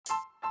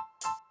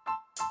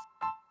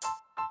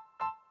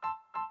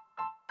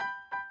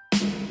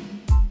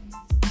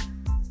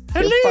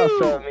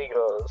pasta,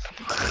 amigos.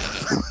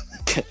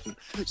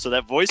 So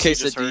that voice you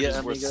just heard is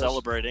worth amigos.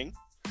 Celebrating.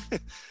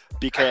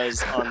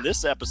 Because on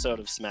this episode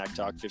of Smack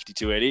Talk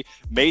 5280,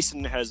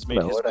 Mason has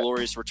made his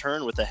glorious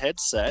return with a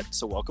headset.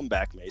 So welcome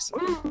back, Mason.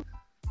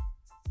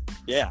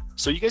 Yeah,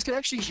 so you guys can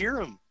actually hear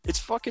him. It's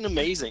fucking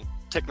amazing.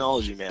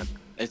 Technology, man.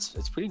 It's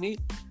pretty neat.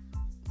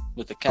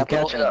 With the I'm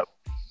capital catching N. up.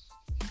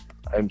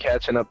 I'm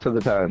catching up to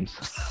the times.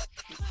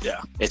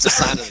 Yeah. It's a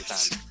sign of the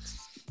time.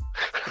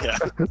 Yeah.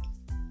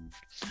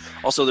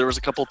 Also, there was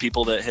a couple of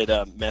people that had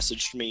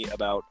messaged me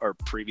about our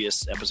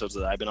previous episodes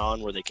that I've been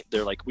on where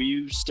they're like, we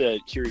used to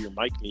hear your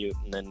mic mute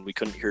and then we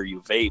couldn't hear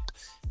you vape,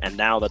 and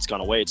now that's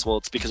gone away.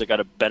 It's because I got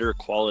a better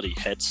quality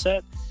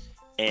headset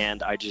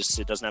and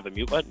it doesn't have a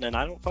mute button, and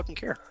I don't fucking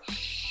care.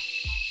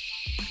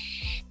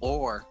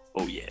 Or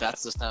oh yeah,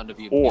 that's the sound of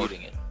you Or.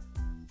 muting it.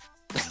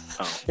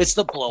 Oh. It's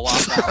the blow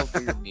off valve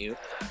for your mute.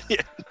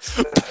 Yeah.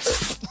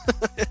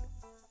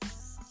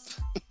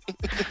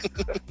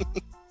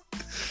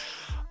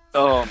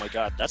 Oh my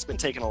god, that's been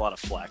taking a lot of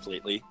flack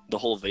lately. The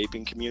whole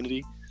vaping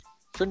community.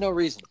 For no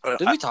reason.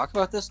 Did we talk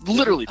about this?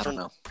 Literally, I don't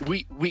know.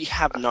 We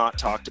have not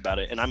talked about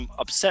it, and I'm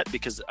upset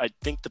because I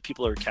think the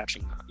people are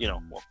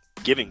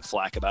giving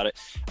flack about it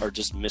are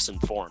just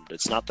misinformed.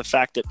 It's not the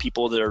fact that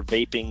people that are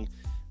vaping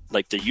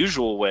like the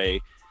usual way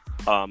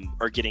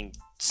are getting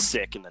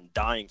sick and then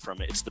dying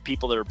from it. It's the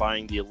people that are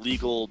buying the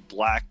illegal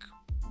black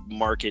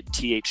market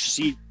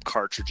THC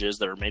cartridges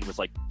that are made with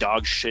like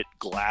dog shit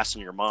glass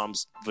in your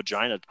mom's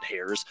vagina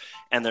hairs,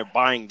 and they're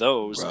buying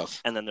those. Rough.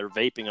 And then they're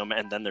vaping them,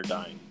 and then they're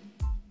dying.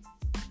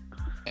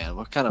 And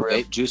what kind of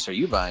vape juice are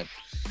you buying?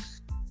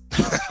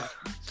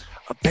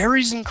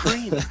 Berries and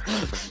cream.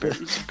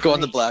 Go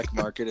on the black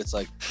market. It's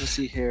like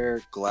pussy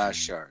hair glass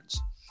shards.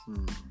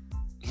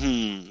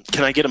 Can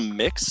I get them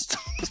mixed?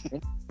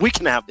 We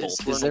can have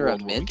both. Is there a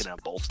mint? We can have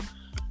both.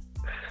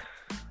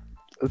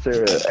 Is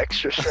there an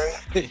extra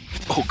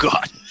strength? Oh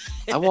god.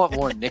 I want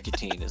more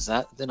nicotine. Is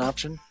that an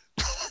option?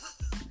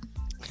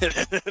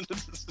 I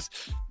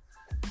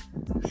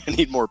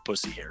need more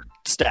pussy hair.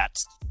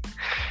 Stats.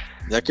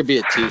 That could be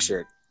a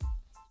t-shirt.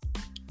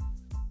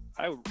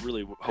 I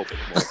really hope it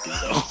won't be,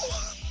 though.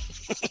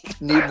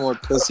 Need more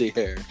pussy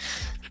hair.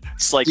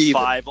 It's like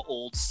Even. 5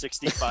 old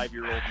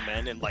 65-year-old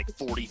men and like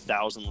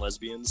 40,000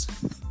 lesbians.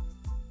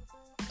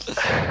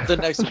 The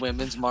next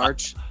women's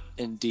march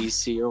in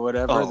DC or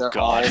whatever, Oh, they're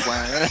God. all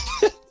wearing.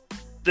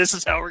 This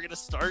is how we're gonna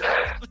start.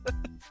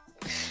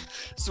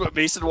 This is what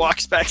Mason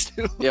walks back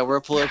to. Yeah, we're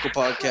a political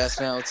podcast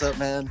now. What's up,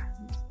 man?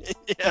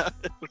 Yeah,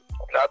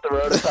 Not the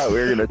road I thought we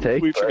were going to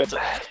take. we but forgot to.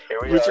 here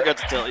we We are. forgot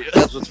to tell you.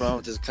 That's what's wrong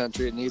with this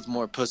country. It needs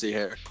more pussy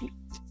hair.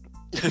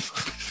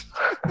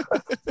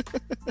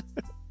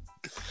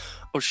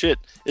 Oh shit!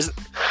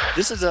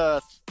 This is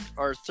our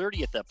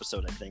 30th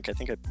episode? I think I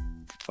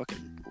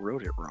fucking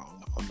wrote it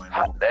wrong on my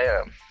Hot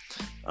note.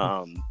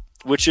 damn.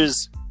 Which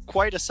is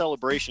quite a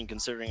celebration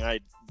considering I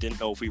didn't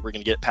know if we were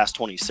going to get past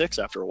 26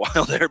 after a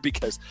while there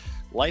because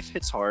life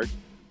hits hard.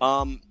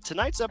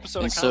 Tonight's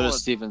episode, And so does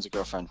Steven's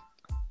girlfriend.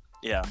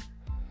 yeah.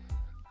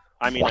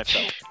 I mean, I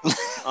felt.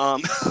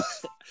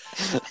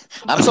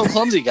 I'm so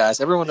clumsy, guys.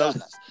 Everyone knows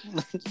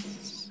that.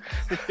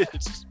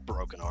 It's just a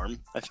broken arm.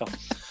 I felt.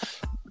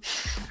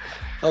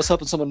 I was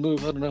helping someone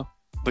move. I don't know.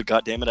 But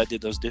goddamn it, I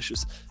did those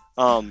dishes.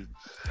 No,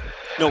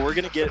 we're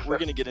gonna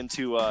get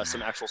into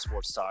some actual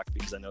sports talk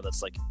because I know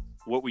that's like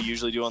what we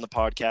usually do on the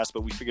podcast.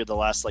 But we figured the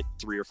last like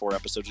 3 or 4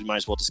 episodes we might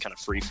as well just kind of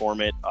freeform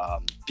it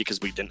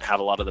because we didn't have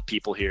a lot of the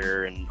people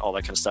here and all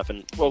that kind of stuff.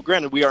 And well,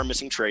 granted, we are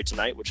missing Trey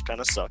tonight, which kind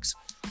of sucks.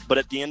 But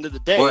at the end of the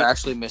day, We're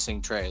actually missing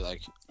Trey.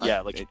 Like,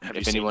 yeah, like have you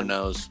if seen anyone him?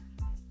 knows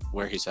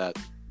where he's at,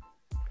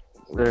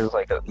 There's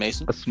like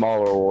Mason. a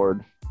smaller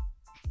award.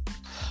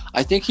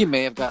 I think he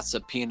may have got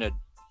subpoenaed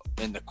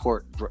in the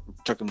court.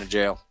 Took him to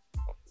jail.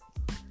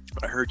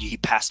 I heard he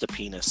passed a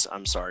penis.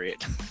 I'm sorry.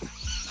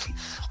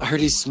 I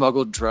heard he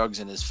smuggled drugs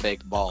in his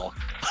fake ball.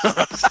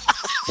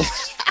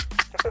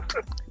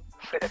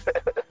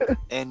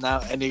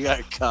 and he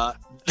got caught.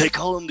 They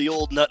call him the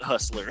old nut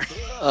hustler.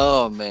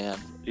 Oh man.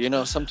 You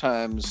know,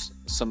 sometimes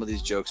some of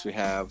these jokes we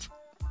have,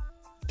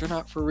 they're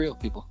not for real,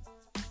 people.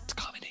 It's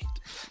comedy.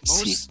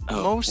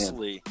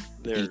 Mostly,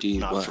 they're ED,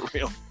 not what? for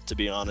real, to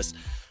be honest.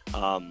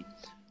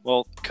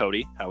 Well,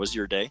 Cody, how was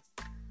your day?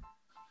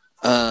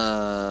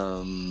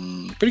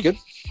 Pretty good.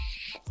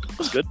 It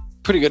was good.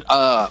 Pretty good.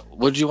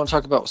 What did you want to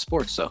talk about with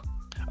sports, though?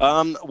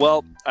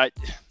 Well, I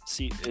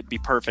see it'd be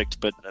perfect,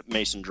 but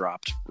Mason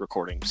dropped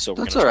recording, so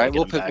we're That's gonna all try right. to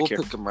We'll get him back here.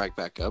 pick him right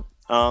back up.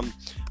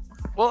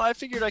 Well, I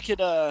figured I could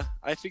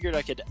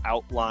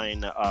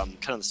outline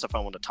kind of the stuff I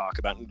want to talk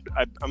about.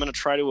 I'm going to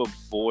try to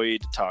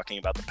avoid talking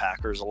about the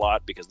Packers a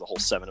lot because the whole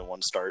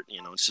 7-1 start,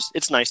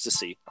 it's nice to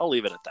see. I'll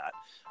leave it at that.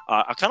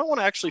 I kind of want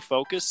to actually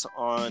focus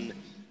on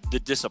the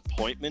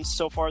disappointments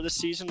so far this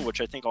season,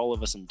 which I think all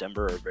of us in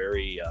Denver are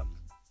very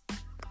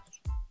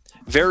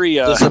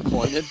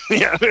Disappointed.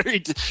 yeah,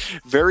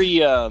 very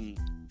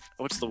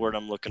what's the word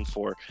I'm looking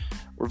for?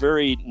 We're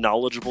very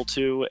knowledgeable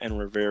to, and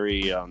we're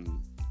very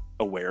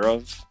aware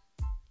of.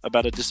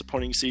 about a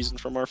disappointing season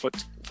from our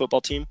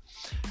football team.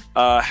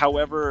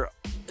 However,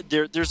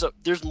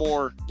 there's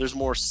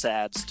more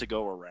sads to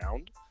go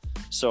around,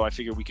 so I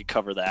figured we could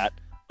cover that.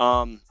 I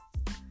don't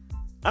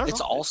know.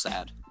 It's all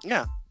sad.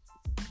 Yeah,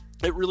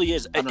 it really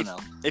is. I don't know.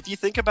 If you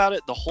think about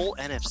it, the whole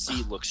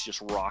NFC looks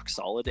just rock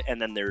solid,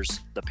 and then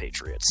there's the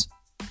Patriots.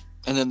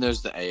 And then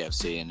there's the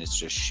AFC, and it's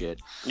just shit.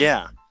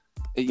 Yeah.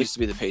 It used to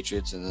be the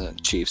Patriots and the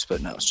Chiefs,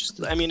 but now it's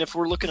just I mean, if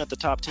we're looking at the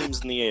top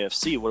teams in the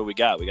AFC, what do we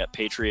got? We got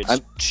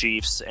Patriots,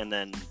 Chiefs, and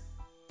then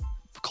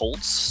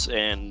Colts,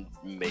 and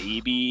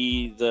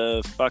maybe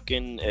the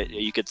fucking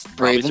you could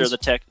probably throw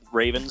the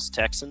Ravens,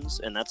 Texans,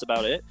 and that's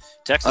about it.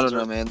 Texans. I don't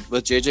know, man.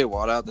 With JJ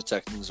Watt out, the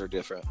Texans are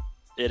different.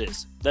 It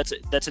is. That's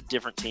a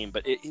different team,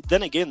 but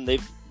then again,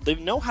 they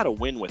know how to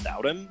win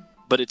without him,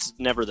 but it's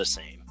never the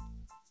same.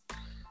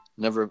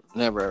 Never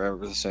ever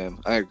the same.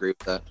 I agree with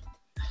that.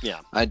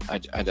 Yeah, I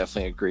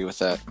definitely agree with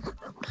that.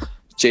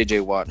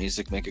 JJ Watt needs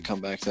to make a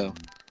comeback, though.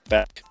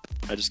 Back.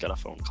 I just got a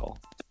phone call.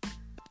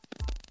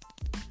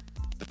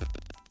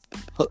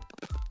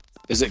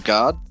 Is it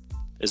God?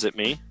 Is it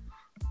me?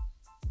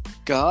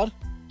 God?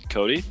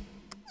 Cody?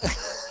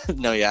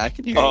 No, yeah, I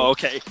can hear you. Oh,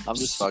 okay. I'm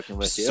just fucking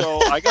with you.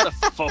 So I got a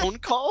phone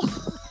call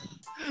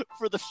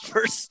for the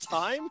first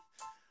time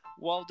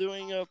while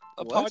doing a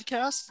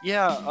podcast.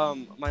 Yeah,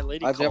 my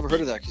lady I've never called heard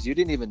me. of that because you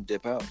didn't even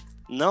dip out.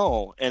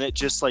 No, and it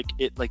just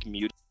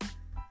muted.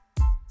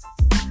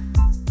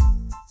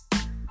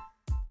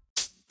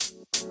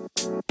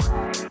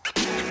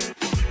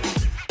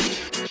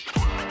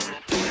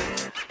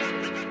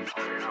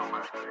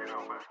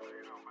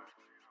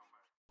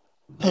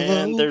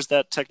 And there's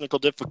that technical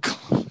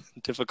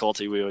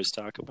difficulty we always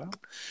talk about.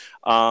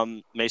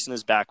 Mason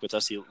is back with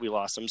us. We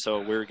lost him,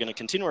 so we're going to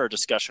continue our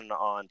discussion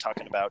on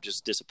talking about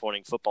just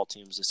disappointing football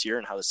teams this year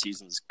and how the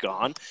season's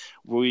gone.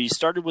 We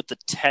started with the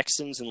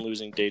Texans and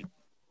losing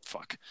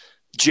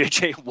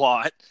JJ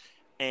Watt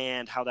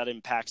and how that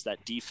impacts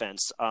that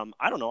defense.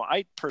 I don't know.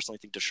 I personally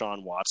think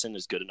Deshaun Watson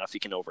is good enough. He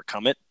can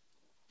overcome it,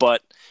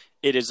 but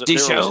they're always a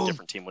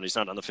different team when he's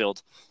not on the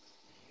field.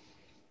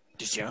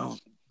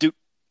 Deshaun.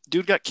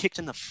 Dude got kicked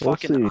in the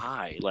fucking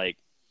eye. Like,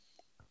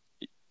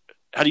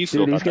 how do you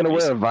feel about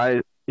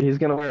that? He's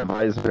gonna wear a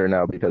visor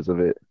now because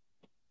of it.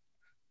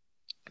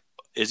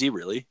 Is he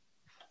really?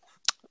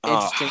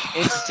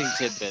 Interesting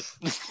tidbit.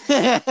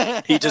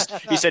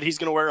 He said he's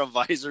gonna wear a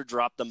visor,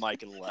 dropped the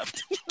mic, and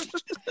left.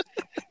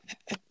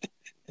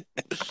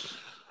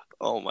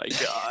 Oh my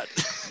god!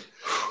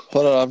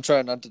 Hold on, I'm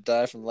trying not to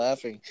die from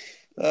laughing.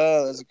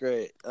 Oh, that's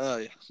great.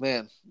 Oh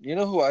man, you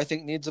know who I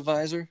think needs a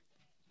visor?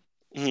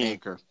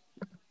 Anchor.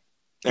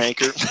 I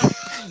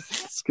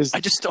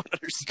just don't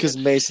understand. Because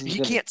Mason,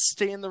 can't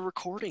stay in the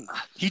recording.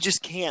 He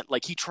just can't.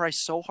 Like, he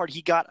tries so hard.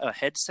 He got a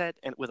headset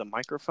and with a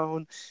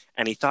microphone,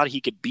 and he thought he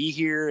could be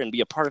here and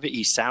be a part of it.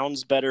 He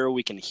sounds better.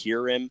 We can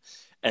hear him.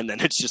 And then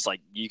it's just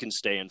like, you can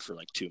stay in for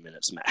like 2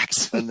 minutes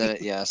max. And then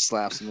it,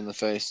 slaps him in the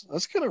face.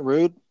 That's kind of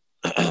rude.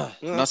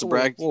 Not to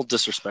brag. A little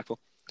disrespectful.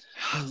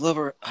 I love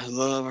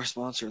our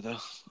sponsor though.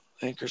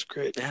 Anchor's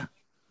great. Yeah,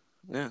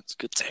 it's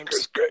good.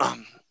 Anchor's great.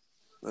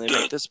 They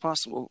make this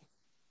possible.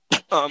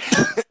 Anyway,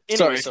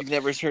 Sorry if you've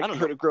never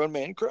heard a grown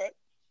man cry.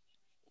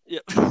 Yeah,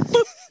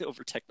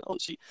 over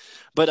technology.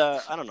 But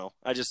I don't know.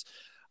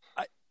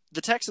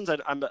 The Texans,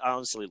 I'm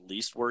honestly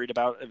least worried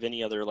about of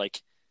any other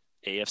like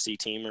AFC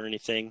team or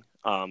anything.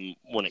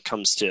 When it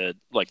comes to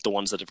like the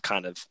ones that have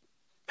kind of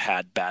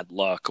had bad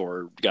luck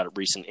or got a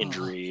recent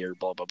injury or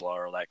blah blah blah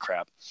or all that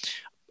crap.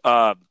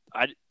 I'm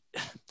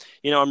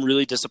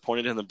really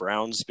disappointed in the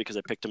Browns because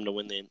I picked them to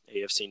win the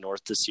AFC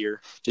North this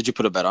year. Did you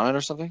put a bet on it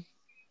or something?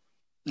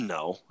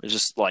 No, it's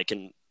just like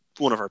in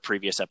one of our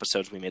previous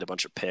episodes, we made a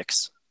bunch of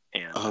picks.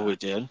 And we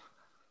did?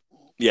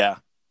 Yeah,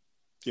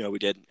 we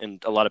did.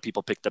 And a lot of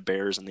people picked the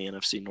Bears in the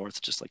NFC North,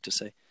 just like to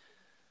say.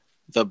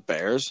 The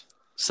Bears?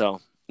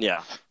 So,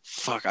 yeah.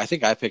 Fuck, I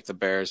think I picked the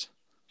Bears.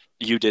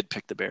 You did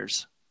pick the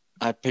Bears.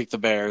 I picked the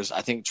Bears.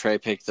 I think Trey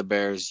picked the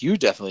Bears. You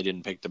definitely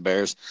didn't pick the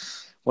Bears.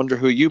 Wonder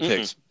who you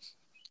picked.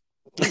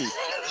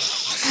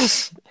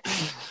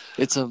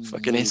 It's a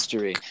fucking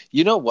mystery.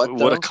 You know what,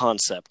 though? What a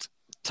concept.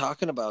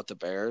 Talking about the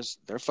Bears,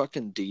 their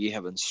fucking D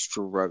have been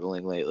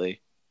struggling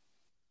lately.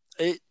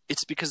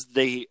 It's because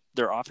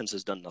their offense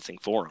has done nothing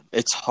for them.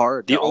 It's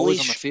hard. They're always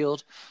on the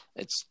field.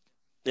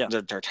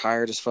 They're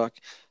tired as fuck.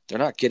 They're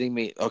not getting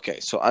me. Okay,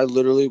 so I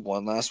literally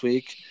won last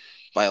week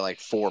by like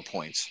 4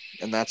 points,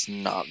 and that's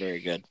not very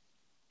good.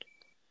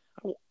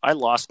 I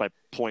lost by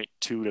 0.2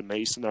 to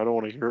Mason. I don't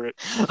want to hear it.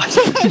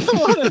 I don't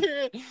want to hear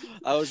it.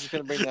 I was just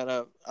going to bring that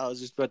up. I was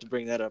just about to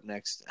bring that up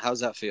next. How's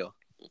that feel?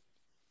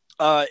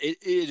 It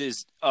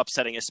is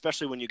upsetting,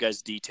 especially when you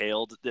guys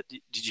detailed that.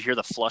 Did you hear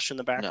the flush in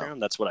the background? No.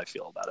 That's what I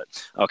feel about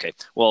it. Okay.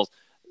 Well,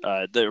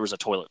 there was a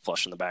toilet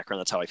flush in the background.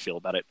 That's how I feel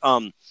about it.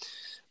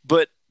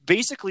 But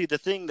basically the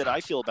thing that I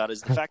feel about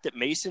is the fact that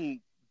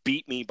Mason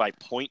beat me by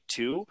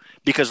 0.2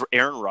 because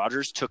Aaron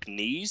Rodgers took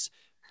knees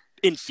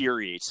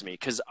infuriates me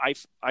because I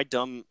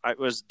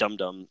was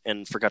dumb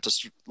and forgot to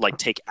like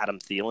take Adam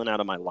Thielen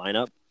out of my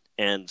lineup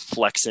and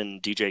flex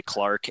in DJ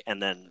Clark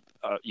and then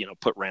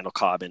put Randall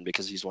Cobb in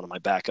because he's one of my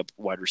backup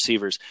wide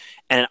receivers.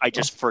 And I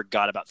just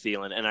forgot about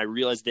Thielen. And I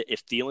realized that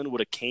if Thielen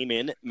would have came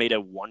in, made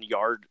a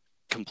 1-yard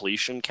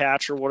completion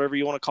catch or whatever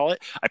you want to call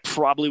it, I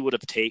probably would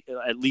have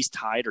at least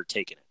tied or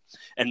taken it.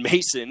 And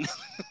Mason,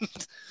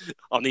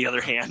 on the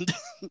other hand,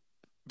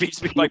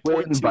 beats me by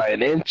 0.2. By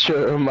an inch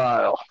or a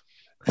mile.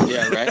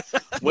 Yeah, right.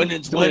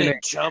 Winning,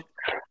 jump.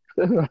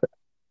 You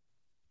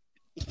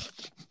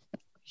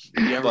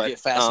ever get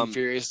Fast and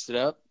Furious it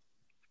up?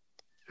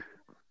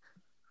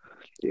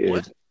 Dude.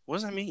 What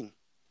does that mean?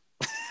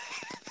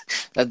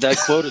 That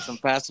quote is from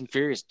Fast and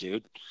Furious,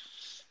 dude.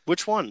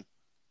 Which one?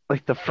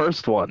 Like the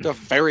first one. The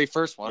very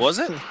first one. Was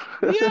it?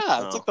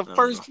 Yeah, it's like the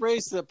first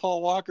race that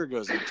Paul Walker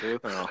goes into.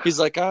 He's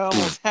like, I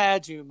almost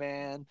had you,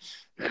 man.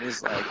 And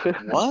he's like,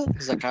 what?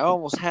 He's like, I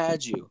almost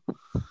had you.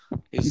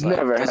 He's like,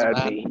 never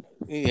had me.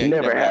 Yeah, you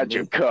never had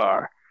your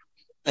car.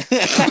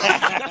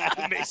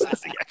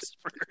 Mason's the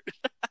expert.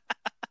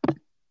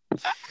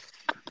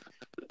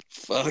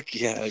 Fuck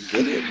yeah, I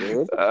get it,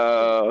 dude.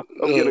 I'm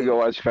gonna go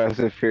watch Fast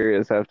and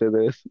Furious after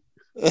this.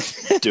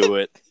 Do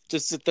it.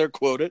 Just sit there,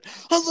 quote it.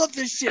 I love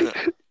this shit.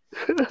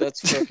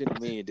 That's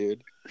fucking me,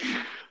 dude.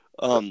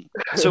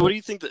 So what do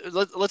you think?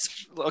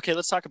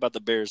 Let's talk about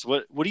the Bears.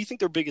 What do you think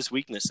their biggest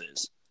weakness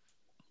is?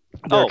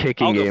 Their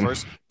kicking I'll game. Go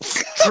first.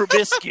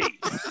 Trubisky.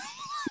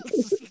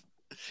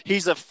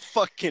 He's a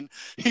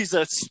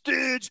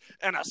stooge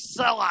and a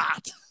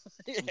sellout,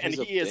 and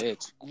he is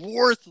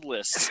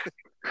worthless.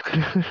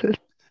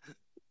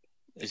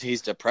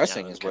 He's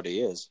depressing, is what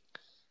he is.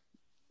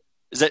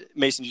 Is that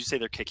Mason? Did you say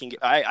they're kicking?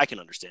 I can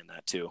understand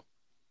that too.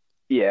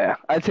 Yeah,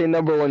 I'd say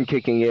number one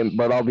kicking game,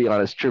 but I'll be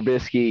honest,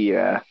 Trubisky,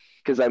 yeah.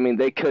 Because, I mean,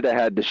 they could have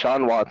had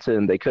Deshaun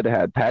Watson. They could have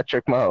had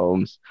Patrick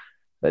Mahomes.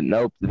 But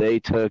nope, they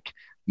took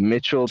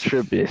Mitchell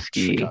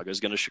Trubisky. Chicago's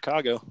going to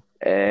Chicago.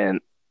 And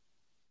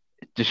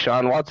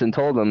Deshaun Watson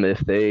told them if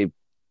they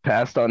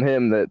passed on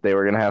him that they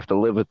were going to have to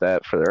live with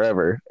that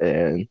forever.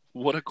 And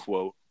what a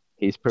quote.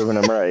 He's proven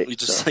them right.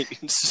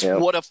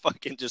 What a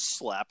fucking just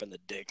slap in the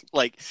dick.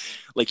 Like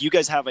you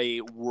guys have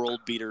a world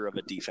beater of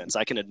a defense.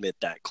 I can admit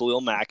that.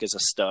 Khalil Mack is a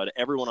stud.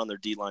 Everyone on their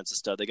D-line's a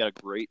stud. They got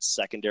a great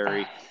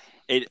secondary.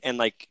 It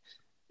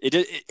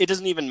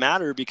doesn't even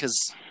matter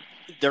because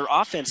their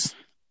offense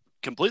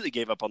completely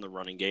gave up on the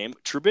running game.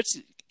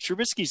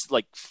 Trubisky's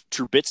like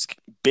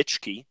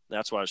Bitchkey.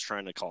 That's what I was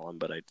trying to call him,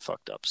 but I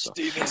fucked up. So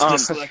Steven's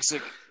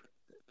dyslexic.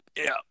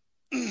 Yeah.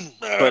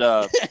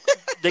 But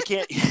they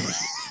can't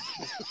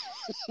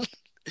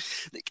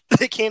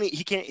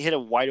he can't hit a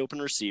wide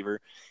open receiver.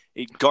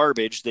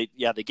 Garbage. They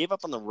gave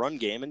up on the run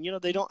game, and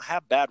they don't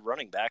have bad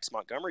running backs.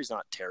 Montgomery's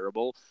not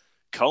terrible.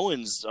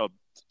 Cohen's a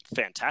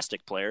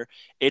fantastic player.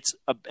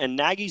 And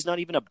Nagy's not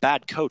even a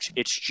bad coach.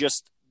 It's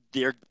just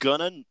they're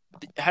gonna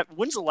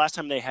when's the last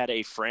time they had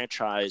a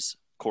franchise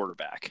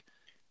quarterback?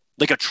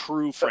 Like a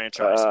true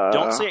franchise.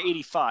 Don't say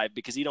 85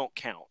 because he don't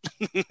count.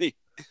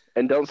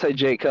 And don't say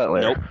Jay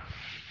Cutler. Nope.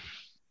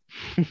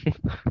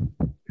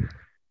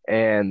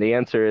 And the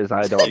answer is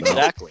I don't know.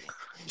 Exactly.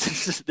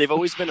 They've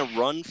always been a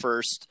run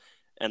first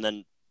and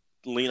then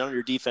lean on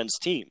your defense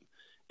team.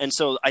 And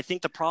so I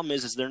think the problem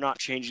is they're not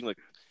changing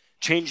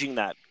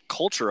that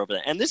culture over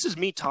there. And this is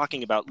me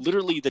talking about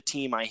literally the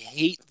team I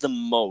hate the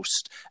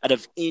most out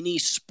of any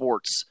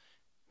sports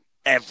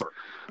ever.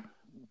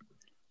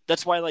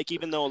 That's why,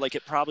 even though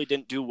it probably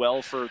didn't do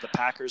well for the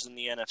Packers in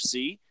the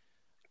NFC,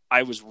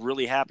 I was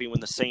really happy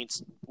when the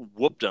Saints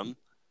whooped them.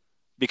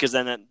 Because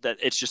then that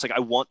it's just I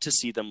want to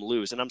see them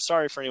lose. And I'm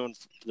sorry for anyone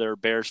that are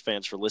Bears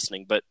fans for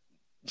listening, but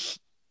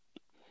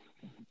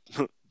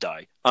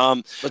die.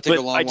 But take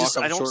a long walk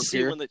I don't short see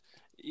pier.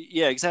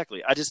 Yeah,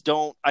 exactly. I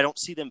don't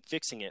see them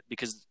fixing it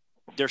because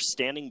they're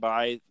standing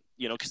by,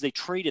 because they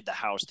traded the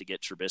house to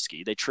get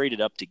Trubisky. They traded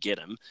up to get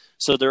him.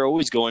 So they're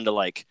always going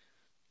to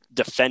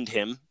defend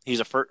him. He's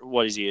a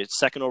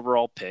second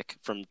overall pick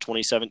from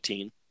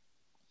 2017.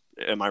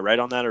 Am I right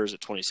on that, or is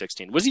it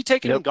 2016? Was he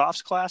taking in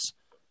Goff's class?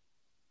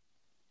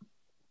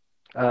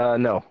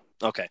 No.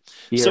 Okay.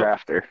 Year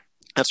after.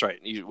 That's right.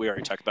 We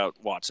already talked about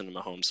Watson and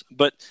Mahomes.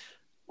 But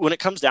when it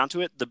comes down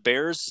to it, the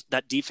Bears,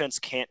 that defense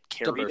can't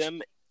carry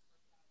them.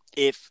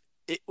 It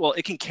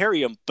can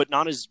carry them, but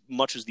not as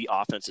much as the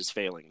offense is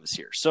failing this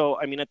year. So,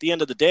 I mean, at the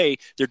end of the day,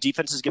 their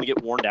defense is going to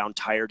get worn down,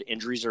 tired.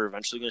 Injuries are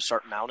eventually going to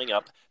start mounting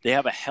up. They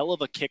have a hell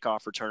of a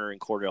kickoff returner in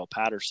Cordell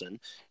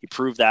Patterson. He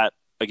proved that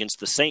against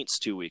the Saints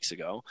 2 weeks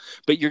ago.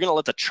 But you're going to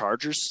let the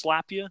Chargers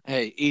slap you?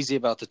 Hey, easy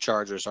about the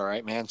Chargers, all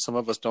right, man? Some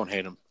of us don't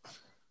hate them.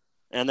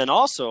 And then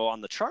also on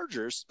the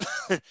Chargers,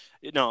 to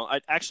be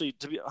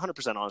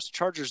 100% honest,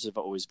 Chargers have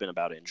always been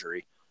about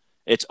injury.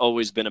 It's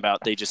always been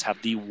about they just have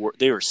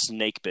they are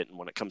snake bitten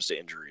when it comes to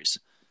injuries.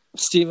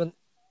 Steven,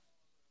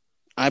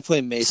 I play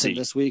Mason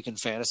this week in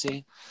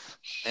fantasy,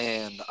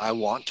 and I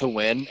want to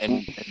win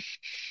and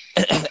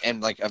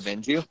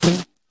avenge you.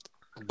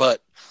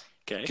 But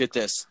get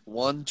this: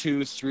 1,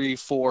 2, 3,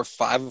 4,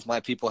 5 of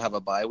my people have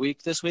a bye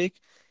week this week.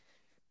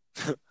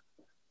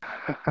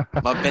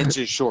 My bench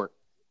is short.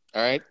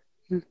 All right.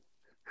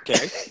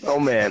 Okay. Oh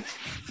man.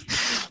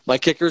 My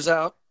kicker's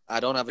out. I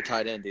don't have a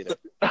tight end either.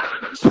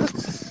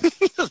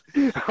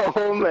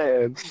 Oh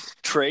man.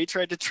 Trey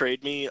tried to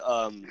trade me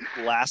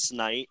last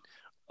night,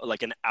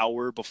 like an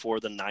hour before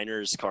the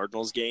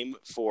Niners-Cardinals game,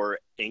 for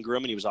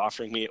Ingram, and he was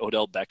offering me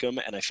Odell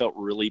Beckham, and I felt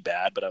really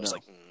bad, but I was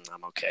like,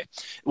 I'm okay.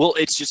 Well,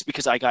 it's just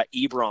because I got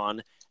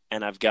Ebron,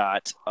 and I've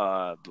got,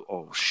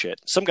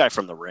 some guy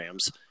from the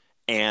Rams,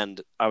 and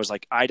I was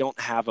like, I don't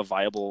have a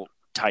viable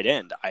tight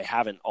end. I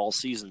haven't all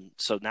season,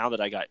 so now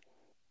that I got,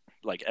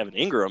 like, Evan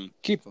Ingram,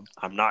 keep him.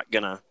 I'm not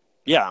going to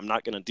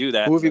do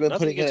that. Who have you been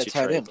putting in at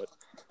tight end?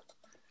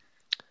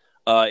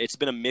 It's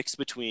been a mix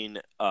between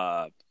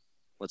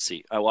let's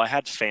see. I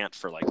had Fant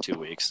for like 2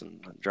 weeks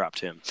and dropped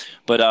him.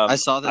 But I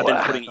saw that I've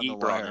been putting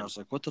Ebron. I was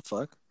like, what the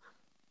fuck?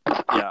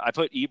 Yeah, I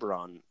put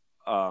Ebron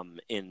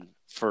in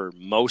for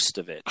most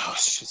of it. Oh,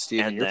 shit,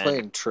 Steven, you're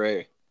playing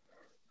Trey.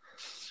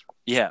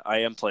 Yeah, I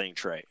am playing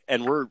Trey.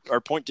 And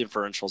our point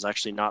differential is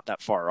actually not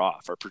that far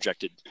off, our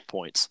projected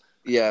points.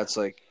 Yeah, it's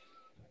like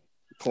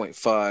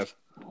 0.5.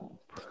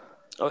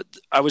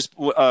 I was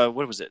what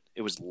was it?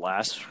 It was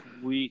last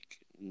week?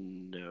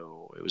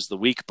 No, it was the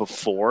week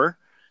before.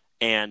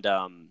 And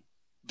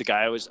the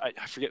guy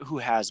I forget who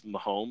has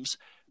Mahomes,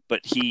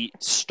 but he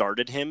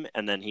started him,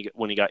 and then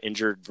when he got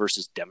injured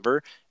versus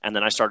Denver, and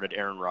then I started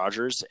Aaron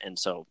Rodgers, and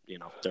so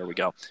there we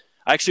go.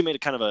 I actually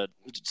made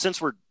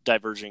since we're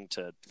diverging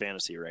to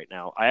fantasy right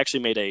now, I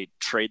actually made a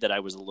trade that I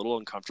was a little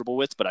uncomfortable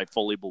with, but I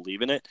fully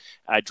believe in it.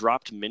 I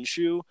dropped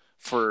Minshew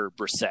for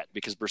Brissett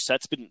because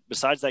Brissett's been,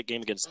 besides that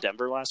game against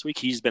Denver last week,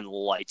 he's been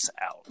lights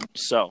out.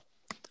 So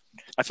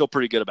I feel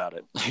pretty good about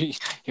it.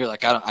 You're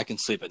like, I can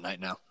sleep at night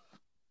now.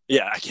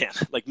 Yeah, I can.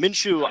 Like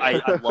Minshew,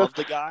 I love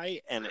the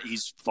guy, and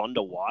he's fun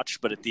to watch.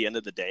 But at the end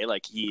of the day,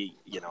 like he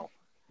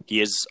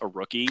is a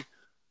rookie,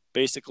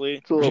 basically.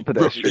 It's a little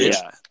pedestrian.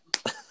 Yeah.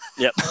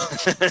 Yep.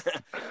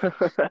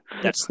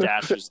 That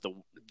stash is the.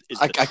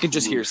 I can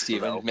just hear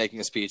Steven making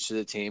a speech to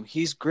the team.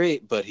 He's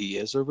great, but he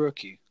is a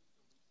rookie.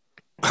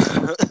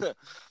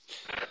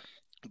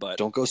 But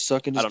don't go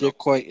sucking his dick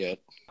quite yet.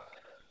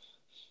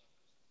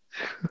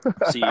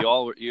 See, you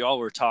all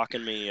were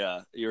talking me.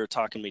 You were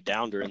talking me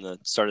down during the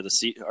start of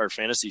our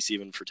fantasy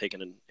season for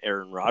taking an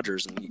Aaron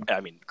Rodgers, and I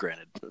mean,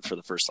 granted, for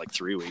the first like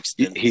 3 weeks,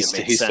 he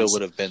still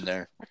would have been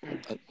there.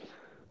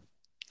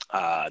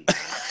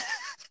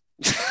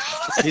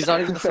 He's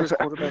not even the first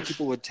quarterback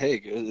people would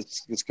take.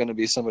 It's going to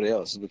be somebody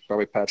else. It's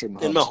probably Patrick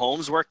Mahomes. And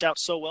Mahomes worked out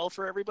so well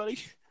for everybody.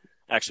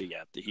 Actually,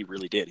 yeah, he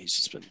really did. He's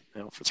just been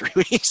out for 3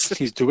 weeks.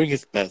 He's doing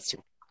his best.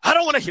 I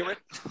don't want to hear it.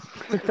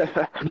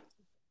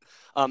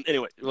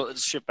 Anyway, well,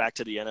 let's shift back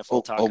to the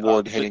NFL talk.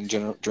 Award-hitting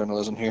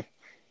journalism here.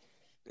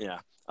 Yeah.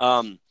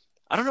 I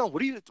don't know.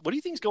 What do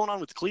you think is going on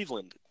with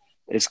Cleveland?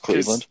 It's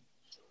Cleveland.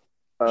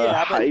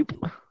 Yeah, hype.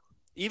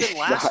 Even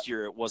last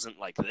year, it wasn't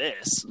like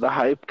this. The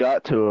hype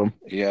got to him.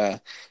 Yeah,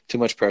 too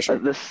much pressure.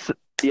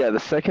 The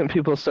second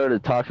people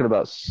started talking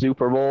about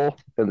Super Bowl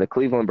and the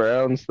Cleveland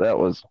Browns, that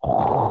was.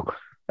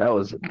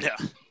 Yeah.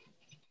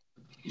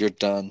 You're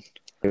done.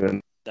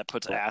 That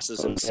puts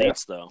asses in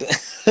seats, though.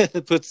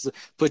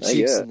 Put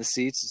cheeks in the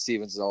seats.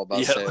 Stevens is all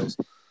about sales.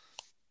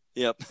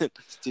 Yep.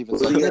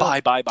 Stevens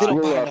like, bye. They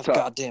don't buy enough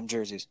goddamn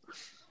jerseys.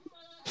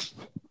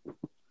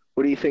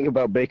 What do you think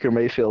about Baker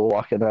Mayfield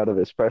walking out of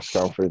his press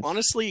conference?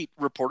 Honestly,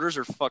 reporters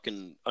are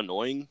fucking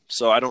annoying,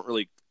 so I don't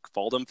really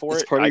fault them for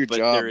it. It's part of your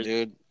job,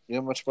 dude. You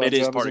know how much it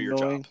is part of your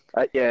job.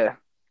 Yeah.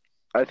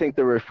 I think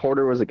the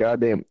reporter was a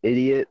goddamn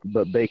idiot,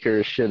 but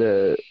Baker should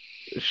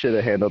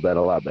have handled that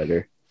a lot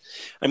better.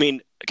 I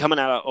mean, coming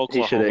out of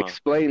Oklahoma, he should have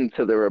explained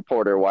to the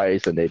reporter why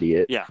he's an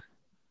idiot. Yeah.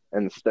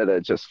 Instead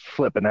of just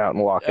flipping out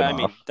and walking off. I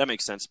mean, that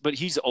makes sense. But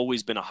he's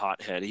always been a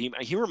hothead.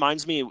 He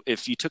reminds me,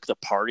 if you took the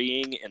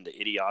partying and the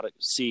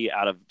idiocy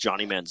out of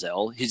Johnny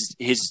Manziel,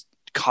 his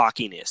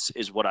cockiness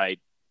is what I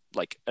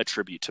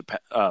attribute to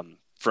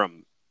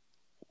from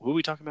who are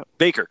we talking about?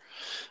 Baker.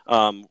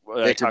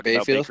 I talked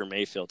about Baker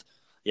Mayfield.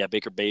 Yeah,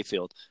 Baker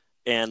Mayfield.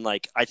 And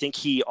I think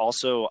the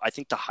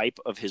hype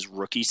of his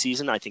rookie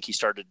season, I think he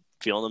started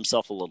feeling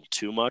himself a little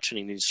too much, and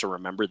he needs to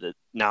remember that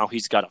now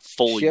he's got a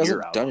full year out. He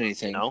hasn't done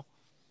anything.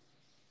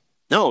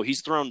 No,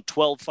 he's thrown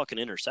 12 fucking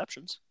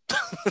interceptions.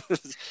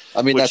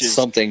 I mean, that's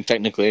something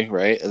technically,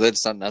 right?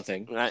 That's not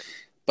nothing,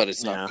 but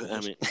it's not good. I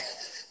mean,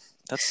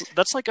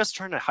 that's like us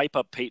trying to hype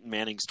up Peyton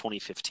Manning's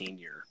 2015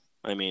 year.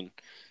 I mean,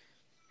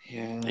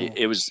 yeah,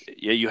 it was.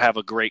 Yeah, you have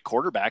a great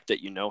quarterback that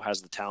has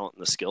the talent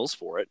and the skills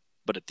for it,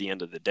 but at the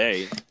end of the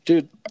day,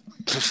 dude,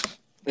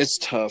 it's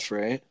tough,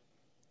 right?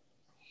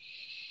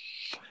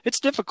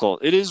 It's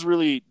difficult. It is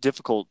really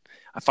difficult.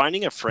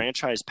 Finding a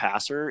franchise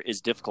passer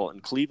is difficult,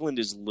 and Cleveland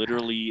is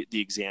literally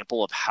the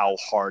example of how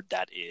hard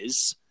that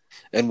is.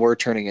 And we're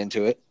turning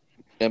into it.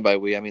 And by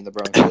we, I mean the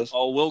Broncos.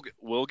 Oh,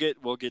 we'll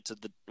get to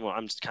the. Well,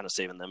 I'm just kind of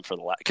saving them for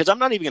the last, because I'm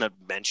not even going to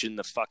mention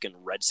the fucking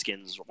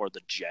Redskins or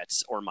the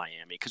Jets or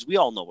Miami, because we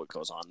all know what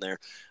goes on there.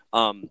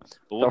 But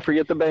don't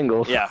forget the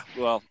Bengals. Yeah,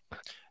 well.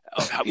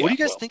 What do you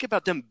guys think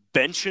about them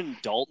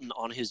benching Dalton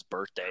on his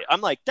birthday?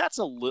 I'm like, that's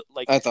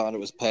I thought it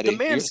was petty. The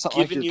man's it's not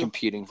like you're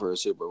competing for a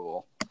Super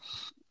Bowl.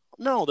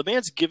 No, the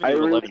man's given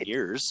you 11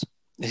 years.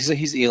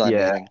 He's Eli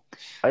Manning.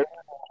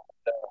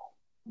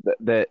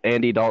 That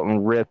Andy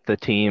Dalton ripped the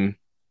team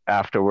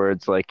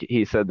afterwards. Like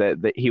he said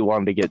that he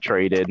wanted to get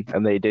traded,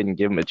 and they didn't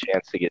give him a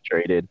chance to get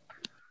traded.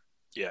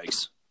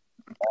 Yikes!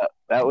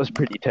 That was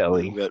pretty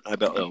telling. I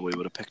bet we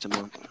would have picked him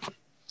up.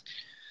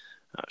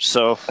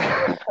 So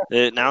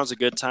now's a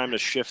good time to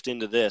shift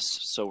into this.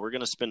 So we're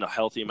going to spend a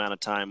healthy amount of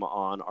time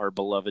on our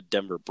beloved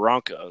Denver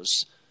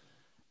Broncos.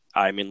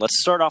 I mean, let's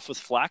start off with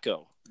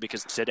Flacco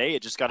because today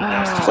it just got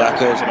announced.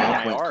 Flacco's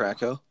an point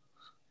Cracko.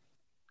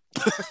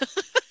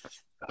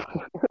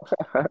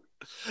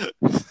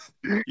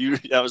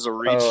 That was a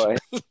reach. Oh,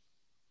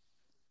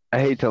 I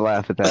hate to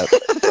laugh at that.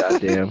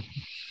 Goddamn.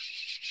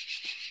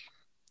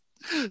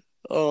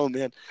 Oh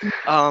man,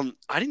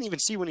 I didn't even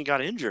see when he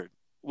got injured.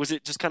 Was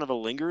it just kind of a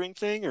lingering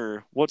thing,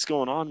 or what's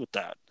going on with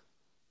that?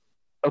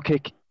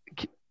 Okay,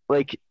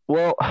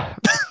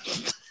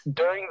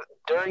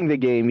 during the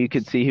game, you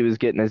could see he was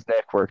getting his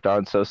neck worked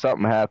on, so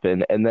something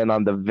happened. And then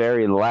on the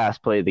very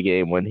last play of the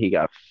game, when he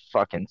got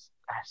fucking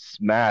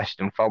smashed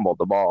and fumbled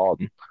the ball,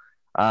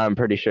 I'm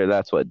pretty sure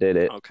that's what did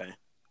it. Okay.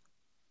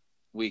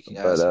 Weak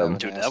ass,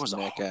 dude, that was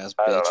neck ass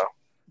bitch. I don't know.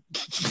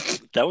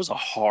 That was a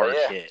hard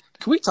hit.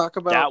 Can we talk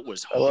about that?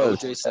 Was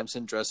O.J.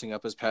 Simpson dressing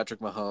up as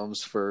Patrick Mahomes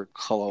for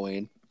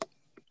Halloween?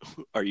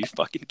 Are you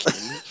fucking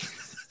kidding me?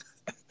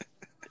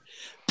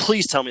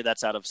 Please tell me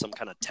that's out of some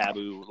kind of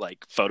taboo,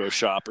 like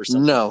Photoshop or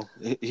something. No,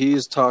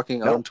 he's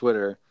talking on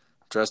Twitter,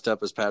 dressed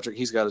up as Patrick.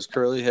 He's got his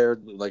curly hair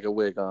like a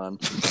wig on,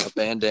 a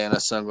bandana,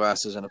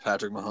 sunglasses, and a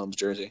Patrick Mahomes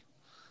jersey.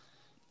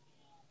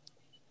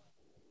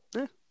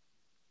 Yeah.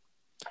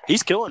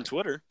 He's killing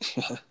Twitter.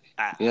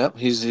 Yep,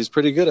 he's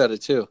pretty good at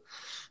it too.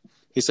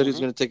 He said he's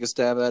going to take a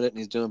stab at it, and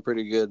he's doing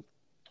pretty good.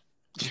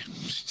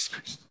 He's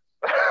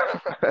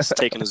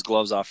taking his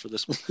gloves off for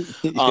this one.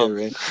 Yeah,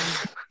 right.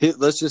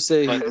 Let's just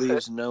say he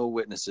leaves no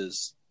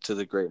witnesses to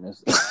the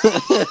greatness.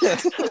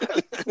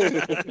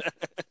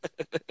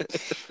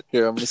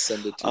 Here, I'm going to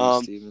send it to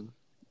you, Steven.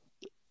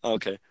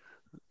 Okay.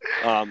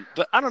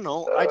 But I don't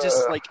know. I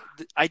just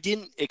I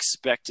didn't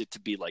expect it to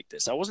be like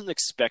this. I wasn't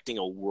expecting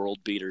a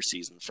world beater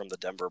season from the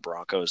Denver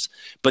Broncos.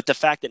 But the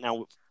fact that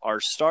now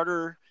our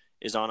starter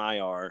is on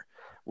IR,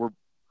 we're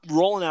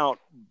rolling out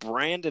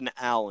Brandon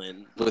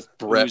Allen with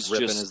Brett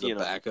Rippon as the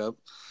backup.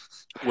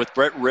 With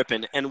Brett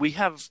Rippon, and we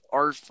have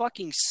our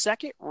fucking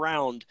second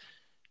round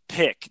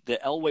pick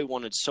that Elway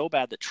wanted so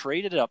bad that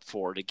traded up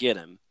for to get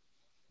him.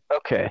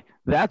 Okay,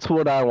 that's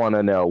what I want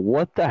to know.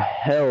 What the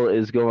hell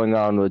is going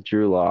on with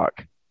Drew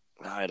Lock?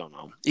 I don't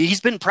know.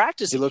 He's been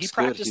practicing. He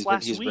practiced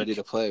last week. He's ready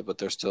to play, but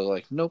they're still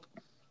like, nope.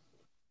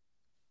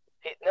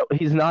 No,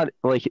 he's not.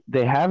 Like,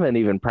 they haven't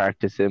even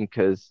practiced him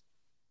because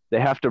they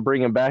have to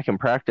bring him back and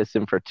practice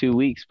him for 2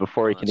 weeks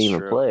before he can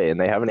even play, and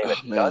they haven't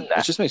even done that.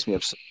 It just makes me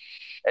upset.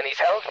 And he's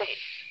healthy.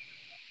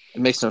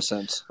 It makes no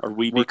sense. Are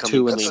we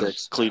becoming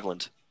 2-6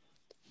 Cleveland?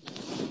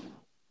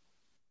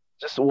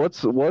 Just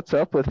what's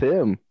up with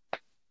him?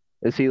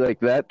 Is he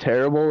like that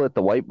terrible at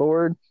the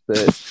whiteboard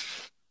that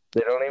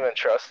they don't even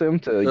trust him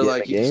to get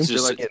like, in a game?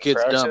 They're like, the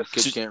kid's dumb.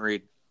 Kid can't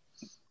read.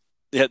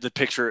 Yeah, the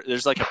picture.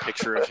 There's like a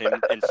picture of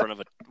him in front of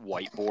a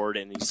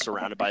whiteboard, and he's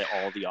surrounded by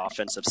all the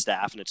offensive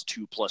staff, and it's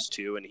 2 +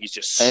 2, and he's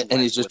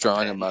just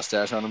drawing a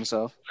mustache on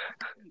himself.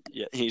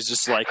 Yeah, he's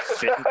just like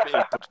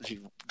he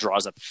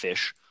draws a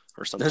fish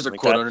or something. There's a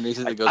quote underneath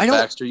it that goes,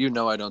 "Baxter, you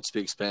know I don't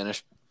speak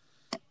Spanish."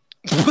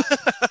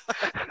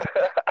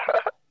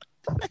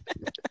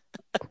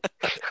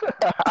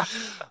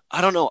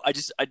 I don't know.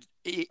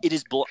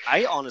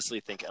 I honestly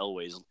think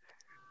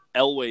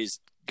Elway's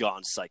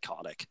gone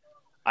psychotic.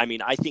 I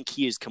mean, I think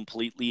he is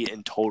completely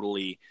and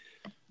totally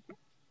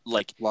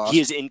lost.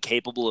 He is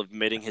incapable of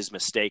admitting his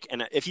mistake.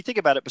 And if you think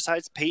about it,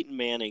 besides Peyton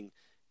Manning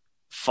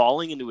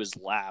falling into his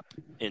lap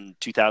in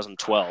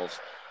 2012,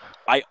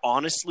 I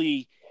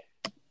honestly,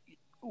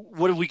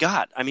 what have we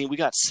got? I mean, we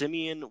got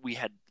Simeon, we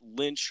had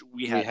Lynch,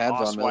 we had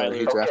Von Miller.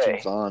 He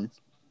drafted Vaughn.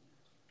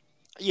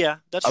 Yeah,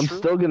 that's true. I'm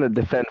still going to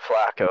defend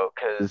Flacco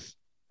because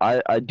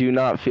I do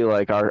not feel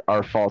like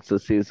our faults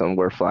this season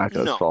were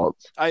Flacco's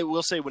faults. I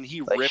will say when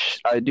he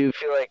ripped... I do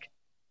feel like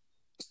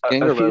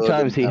a few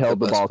times he held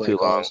the ball too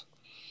long.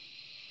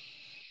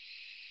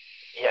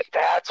 Yeah,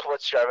 that's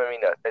what's driving me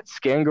nuts. It's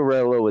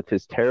Scangarello with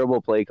his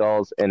terrible play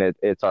calls, and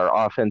it's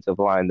our offensive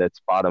line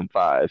that's bottom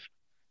 5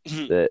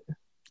 that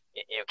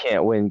you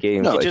can't win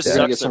games like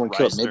that. Get someone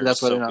killed. Maybe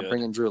that's why they're not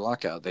bringing Drew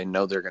Lock out. They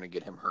know they're going to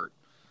get him hurt.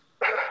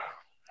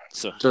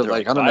 So they're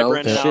like, I don't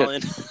know,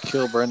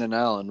 kill Brendan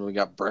Allen. We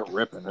got Brett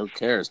Rippon. Who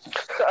cares?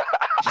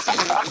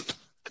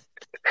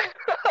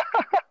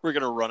 We're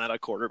gonna run out of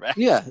quarterback.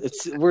 Yeah,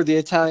 we're the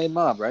Italian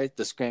mob, right?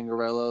 The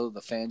Scangarello, the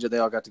Fangio, they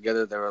all got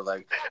together. They were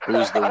like,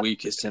 "Who's the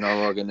weakest in our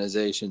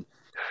organization?"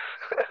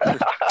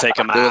 Take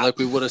him out. They were like,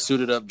 "We would have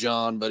suited up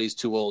John, but he's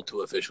too old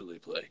to officially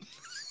play."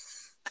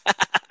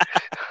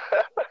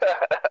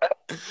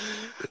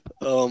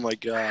 Oh my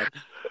god.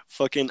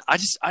 Fucking,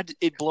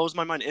 it blows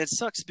my mind. And it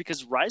sucks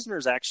because Reisner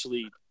is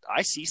actually,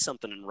 I see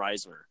something in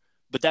Reisner,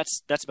 but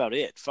that's about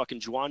it.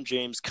 Fucking Juwan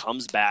James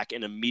comes back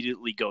and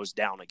immediately goes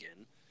down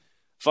again.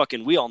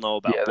 Fucking, we all know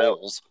about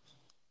Bowles.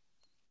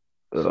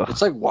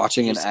 It's like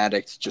watching an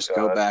addict just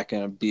go back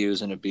and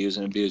abuse and abuse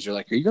and abuse. You're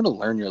like, are you going to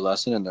learn your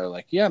lesson? And they're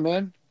like, yeah,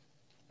 man.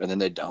 And then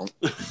they don't.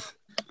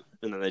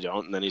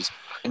 And then he's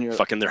and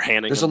fucking they're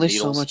handing There's him only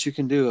needles. so much you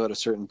can do at a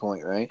certain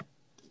point, right?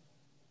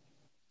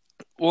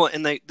 Well,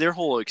 and their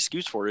whole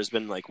excuse for it has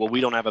been like, well, we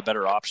don't have a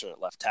better option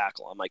at left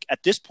tackle. I'm like,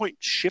 at this point,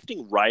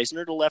 shifting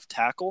Reisner to left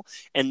tackle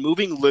and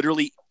moving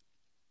literally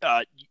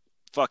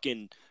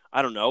fucking,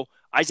 I don't know,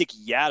 Isaac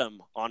Yadam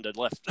onto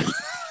left.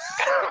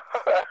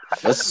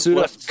 Let's suit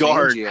left up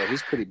guard. Fangio.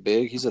 He's pretty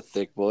big. He's a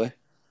thick boy.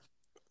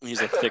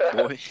 He's a thick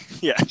boy.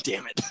 Yeah,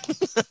 damn it.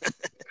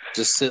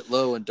 Just sit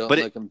low and don't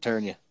let him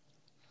turn you.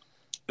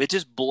 It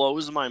just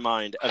blows my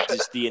mind of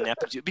just the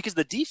ineptitude because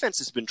the defense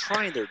has been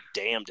trying their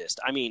damnedest.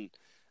 I mean,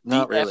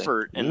 Not the really.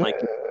 effort and like.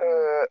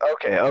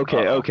 Okay.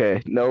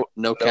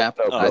 No cap.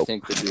 No. I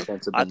think the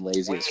defense have been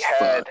lazy as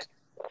fuck.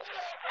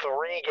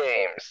 3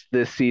 games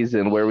this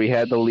season where we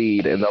had the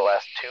lead in the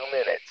last 2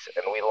 minutes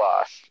and we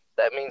lost.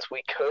 That means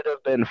we could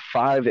have been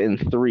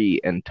 5-3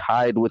 and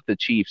tied with the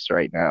Chiefs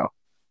right now.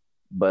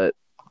 But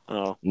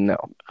no,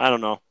 I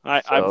don't know.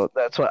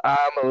 That's what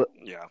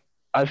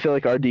I feel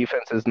like our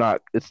defense is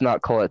not. It's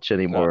not clutch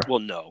anymore. Well,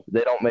 no,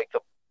 they don't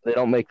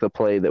make the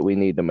play that we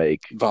need to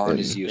make. Vaughn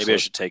is useless.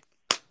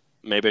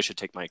 Maybe I should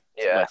take my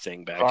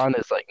thing back. Vaughn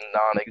is like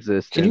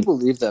non-existent. Can you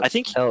believe that? I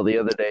think the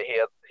other day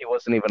he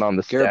wasn't even on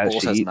the stat Garrett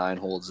Bowles sheet. has 9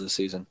 holds this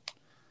season.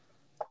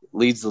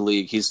 Leads the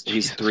league.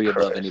 He's 3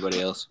 above anybody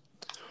else.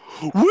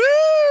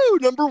 Woo!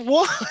 Number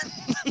 1.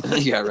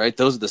 Yeah, right.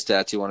 Those are the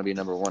stats you want to be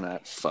number 1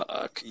 at.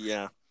 Fuck.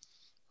 Yeah.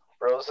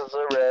 Roses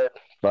are red,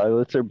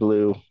 violets are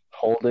blue.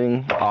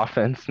 Holding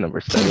offense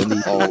number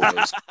 70.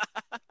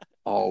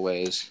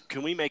 Always.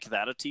 Can we make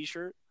that a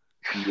T-shirt?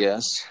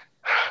 Yes.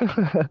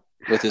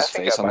 With his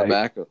face on the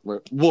back.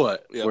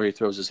 What? Yeah. Where he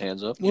throws his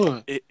hands up.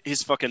 What?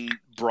 His fucking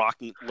Brock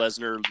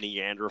Lesnar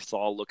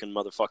Neanderthal looking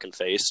motherfucking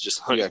face.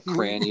 Just like,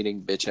 crayon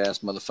eating bitch ass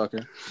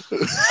motherfucker.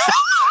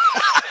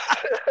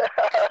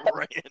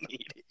 Crayon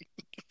eating.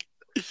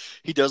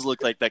 He does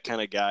look like that kind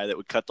of guy that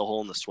would cut the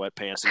hole in the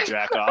sweatpants and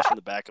jack off in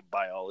the back of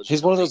biology.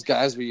 He's one of those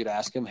guys where you'd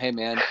ask him, hey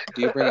man,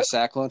 do you bring a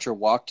sack lunch or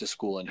walk to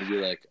school? And he'd be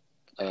like,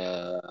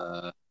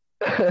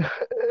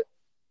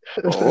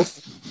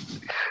 both.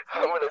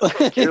 I'm gonna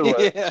take your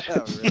lunch. Yeah,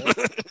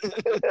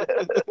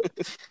 right.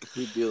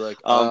 He'd be like,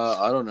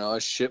 I don't know, I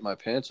shit my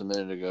pants a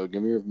minute ago.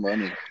 Give me your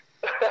money.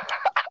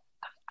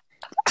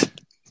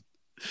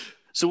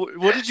 So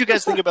what did you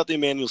guys think about the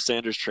Emmanuel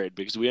Sanders trade?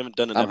 Because we haven't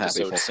done an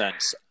episode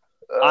since.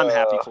 I'm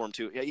happy for him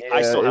too.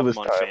 I still have him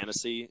on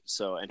fantasy,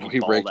 and he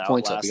raked out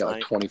points last up. He got night.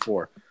 like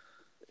 24.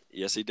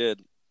 Yes, he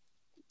did.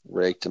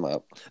 Raked him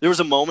up. There was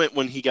a moment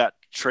when he got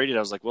traded.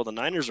 I was like, well, the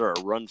Niners are a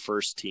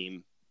run-first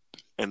team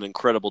and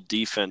incredible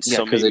defense. Yeah,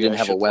 so because they maybe didn't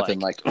have a weapon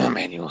like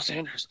Emmanuel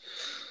Sanders.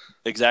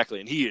 Exactly,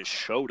 and he just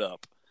showed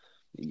up.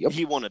 Yep.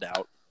 He wanted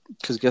out.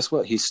 Because guess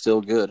what? He's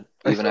still good,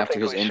 even after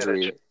his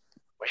injury.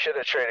 We should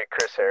have traded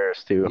Chris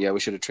Harris too. Yeah, we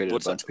should have traded a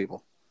bunch of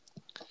people.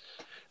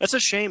 That's a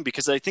shame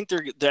because I think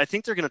they're going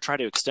to try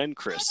to extend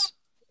Chris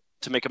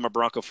to make him a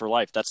Bronco for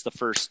life. That's the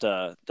first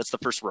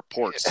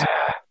reports.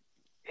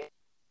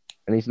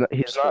 And he's not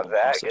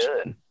that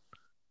good.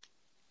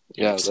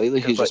 Yeah, lately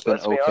he's just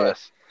been okay.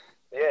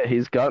 Yeah,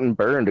 he's gotten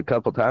burned a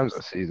couple times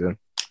this season.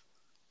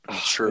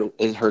 True.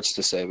 It hurts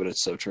to say, but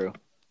it's so true.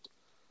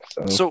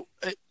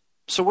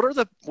 So what are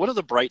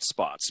the bright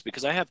spots?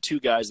 Because I have 2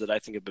 guys that I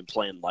think have been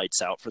playing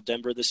lights out for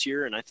Denver this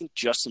year, and I think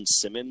Justin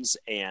Simmons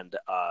and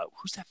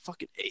who's that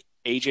fucking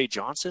AJ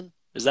Johnson?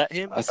 Is that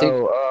him? I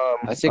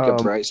think a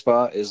bright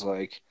spot is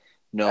like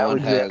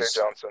Alexander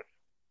Johnson.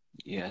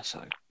 Yes.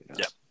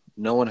 Yeah.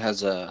 No one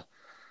has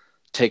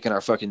taken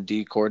our fucking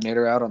D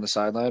coordinator out on the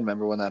sideline.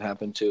 Remember when that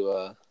happened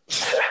to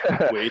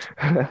Wade?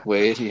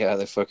 Wade, yeah,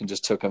 they fucking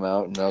just took him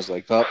out, and I was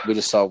like, oh, we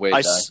just saw Wade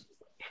die.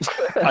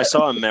 I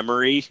saw a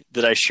memory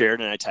that I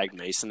shared and I tagged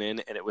Mason in,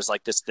 and it was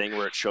like this thing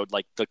where it showed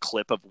like the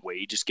clip of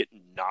Wade just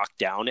getting knocked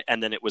down,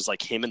 and then it was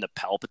like him in the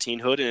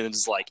Palpatine hood, and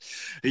it's like,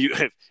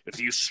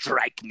 if you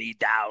strike me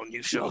down,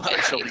 you shall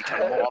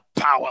become more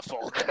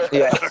powerful than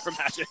you ever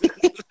imagined.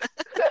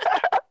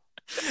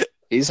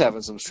 He's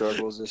having some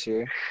struggles this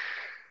year.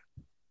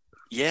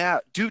 Yeah,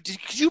 dude,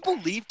 could you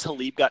believe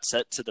Talib got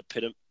sent to the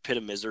pit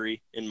of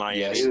misery in Miami?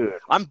 Yes. Dude,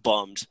 I'm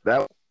bummed.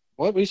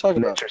 What are you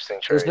talking about? Interesting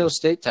trade. There's no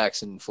state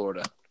tax in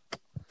Florida.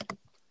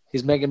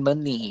 He's making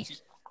money.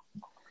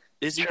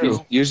 Is he?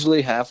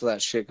 Usually half of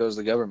that shit goes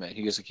to the government.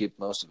 He gets to keep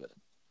most of it.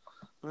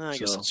 I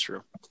guess that's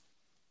true.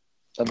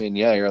 I mean,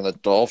 yeah, you're on the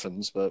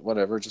Dolphins, but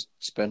whatever. Just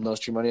spend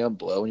most of your money on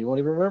blow, and you won't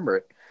even remember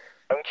it.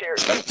 I'm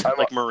curious.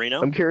 Like Marino?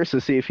 I'm curious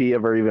to see if he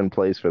ever even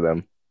plays for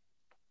them.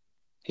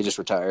 He just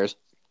retires.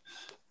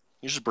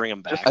 You just bring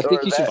him back. I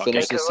think he should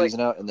finish this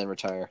season out and then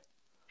retire.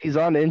 He's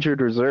on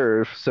injured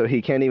reserve, so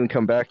he can't even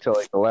come back till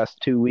like the last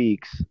 2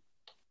 weeks.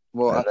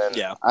 Well,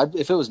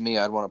 if it was me,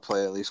 I'd want to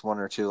play at least 1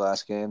 or 2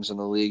 last games in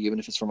the league, even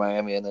if it's for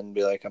Miami, and then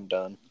be like, I'm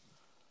done.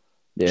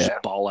 Yeah,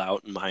 just ball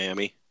out in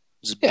Miami.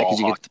 Just ball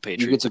hawk the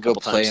Patriots. You get to go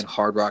play in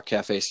Hard Rock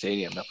Cafe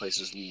Stadium. That place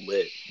is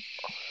lit.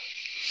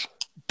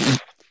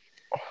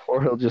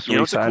 Or he'll just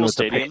re-sign with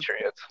the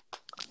Patriots.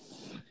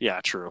 Yeah,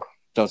 true.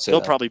 Don't say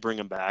They'll that. probably bring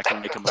him back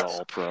and make him an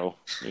All-Pro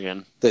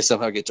again. They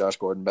somehow get Josh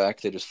Gordon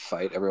back. They just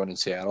fight everyone in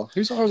Seattle.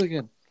 Here's ours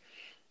again.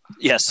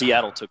 Yeah,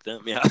 Seattle took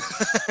them. Yeah.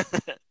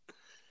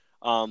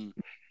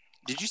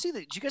 Did you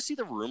guys see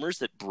the rumors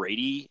that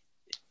Brady?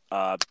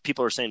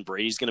 People are saying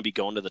Brady's going to be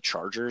going to the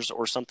Chargers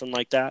or something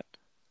like that.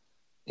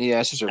 Yeah,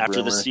 it's just a after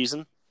rumor. the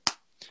season.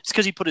 It's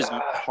because he put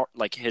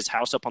his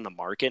house up on the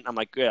market. And I'm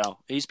like, yeah,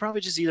 he's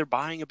probably just either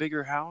buying a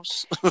bigger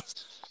house.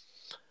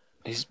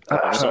 He's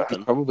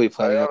something. Probably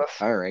planning on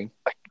hiring.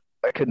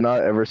 I could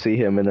not ever see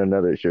him in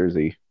another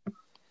jersey.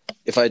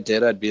 If I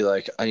did, I'd be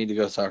like, I need to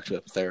go talk to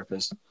a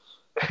therapist.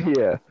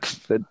 Yeah.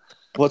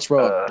 What's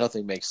wrong?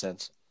 Nothing makes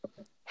sense.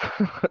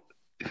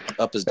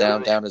 Up is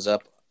down, down is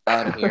up.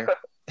 I'm here.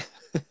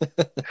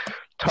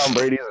 Tom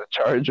Brady's a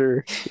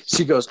Charger.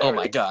 She goes, oh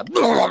my God.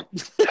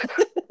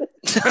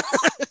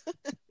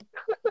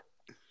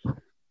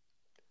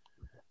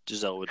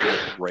 Giselle would be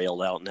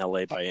railed out in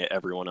LA by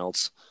everyone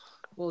else.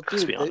 Well, dude,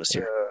 let's be honest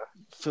here.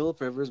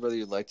 Phillip Rivers, whether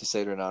you'd like to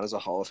say it or not, is a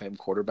Hall of Fame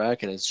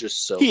quarterback, and it's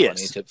just so He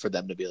funny for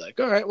them to be like,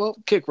 all right, well,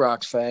 kick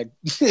rocks, fag.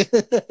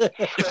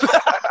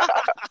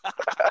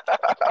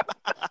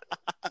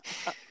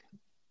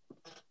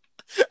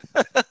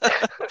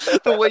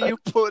 The way you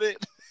put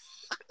it.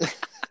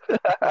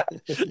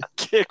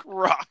 Kick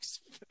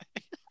rocks.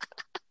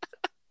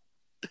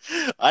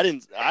 I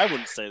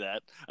wouldn't say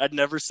that. I'd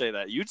never say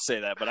that. You'd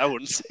say that, but I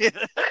wouldn't say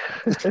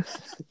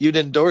that. You'd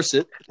endorse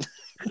it.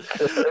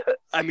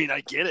 I mean, I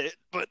get it,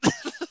 but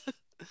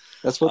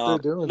that's what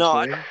they're doing.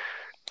 No,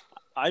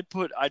 I'd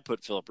put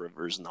Phillip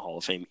Rivers in the Hall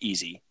of Fame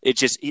easy. It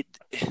just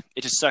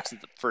sucks that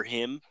for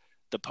him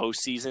the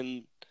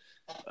postseason.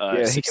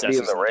 He could be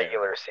in the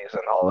regular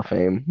season Hall of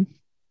Fame,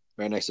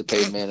 right next to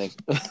Peyton Manning.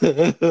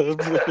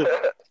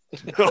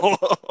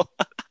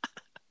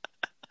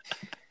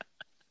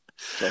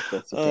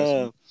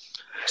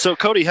 So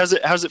Cody, how's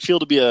it feel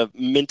to be a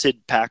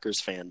minted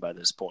Packers fan by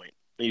this point?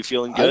 Are you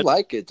feeling good? I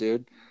like it,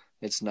 dude.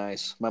 It's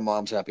nice. My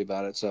mom's happy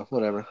about it, so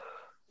whatever.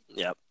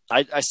 Yeah,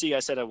 I see. I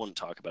said I wouldn't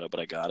talk about it, but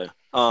I got it.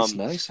 It's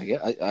nice.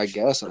 I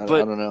guess. I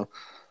don't know.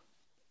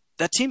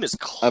 That team is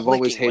clicking. I've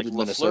always hated like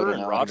Minnesota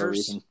and now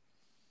Rodgers.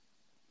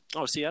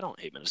 Oh, see, I don't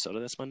hate Minnesota.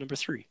 That's my number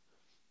 3.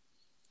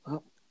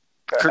 Oh.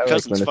 Kirk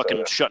Cousins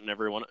fucking shutting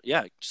everyone up.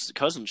 Yeah,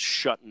 Cousins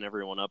shutting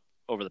everyone up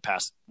over the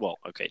past. Well,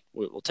 okay,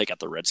 we'll take out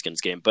the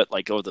Redskins game, but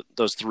like over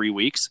those 3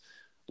 weeks,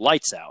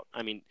 lights out.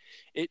 I mean,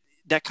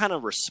 that kind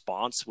of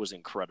response was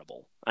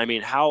incredible. I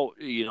mean, how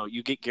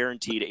you get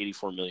guaranteed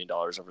 $84 million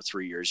over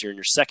 3 years. You're in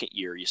your second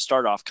year. You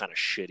start off kind of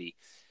shitty,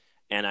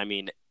 and I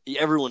mean,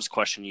 everyone's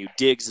questioning you.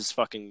 Diggs is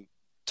fucking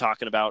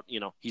talking about,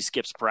 he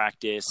skips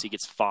practice, he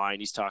gets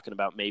fined. He's talking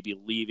about maybe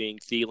leaving.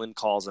 Thielen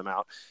calls him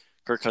out.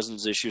 Kirk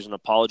Cousins issues an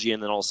apology,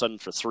 and then all of a sudden,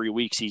 for 3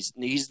 weeks, he's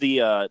the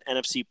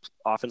NFC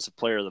Offensive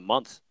Player of the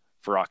Month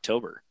for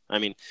October. I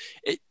mean,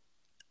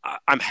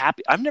 I'm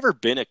happy. I've never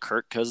been a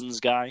Kirk Cousins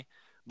guy,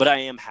 but I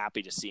am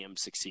happy to see him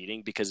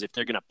succeeding, because if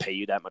they're going to pay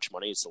you that much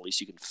money, it's the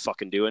least you can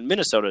fucking do. And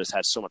Minnesota has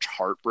had so much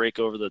heartbreak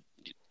over the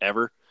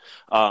ever.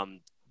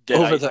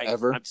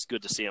 It's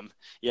good to see him.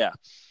 Yeah.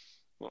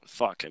 Well,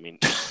 fuck. I mean,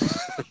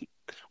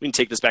 we can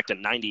take this back to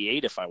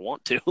 98 if I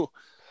want to.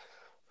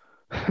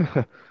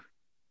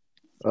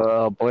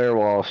 Blair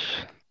Walsh.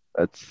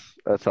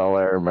 That's all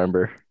I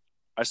remember.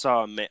 I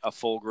saw a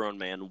full-grown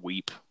man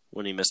weep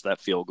when he missed that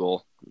field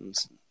goal.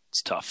 It's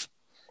tough.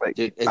 Like,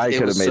 Dude, I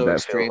could have made that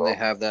extreme. field goal. They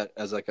have that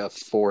as like a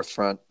fourth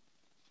front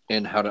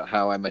in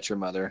How I Met Your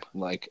Mother.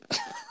 Like,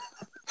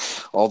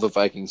 all the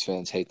Vikings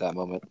fans hate that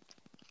moment.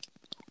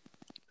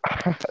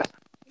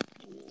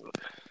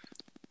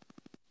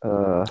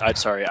 I'm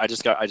sorry. I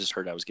just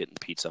heard I was getting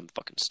pizza. I'm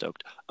fucking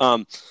stoked.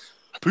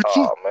 Pizza.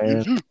 Oh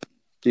man.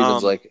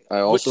 Steven's like, I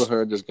also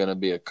heard there's gonna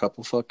be a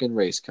couple fucking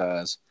race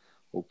cars.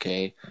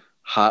 Okay,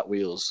 Hot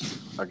Wheels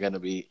are gonna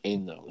be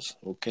in those.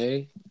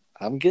 Okay,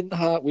 I'm getting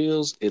Hot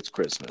Wheels. It's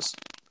Christmas.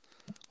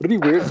 Would it be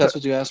weird if that's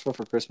what you asked for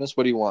Christmas?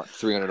 What do you want?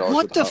 $300.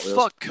 What the Hot Wheels?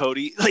 fuck,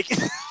 Cody? Like,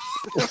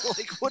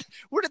 what?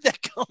 Where did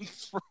that come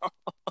from?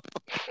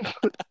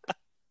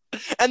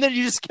 And then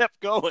you just kept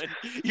going.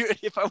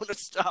 If I would have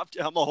stopped,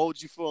 I'm gonna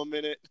hold you for a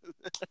minute.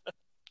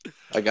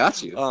 I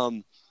got you.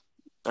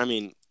 I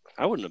mean,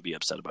 I wouldn't be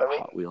upset about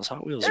Hot Wheels.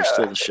 Hot Wheels are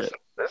still the shit.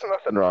 There's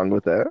nothing wrong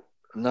with that.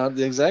 Not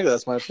exactly.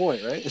 That's my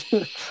point, right?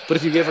 But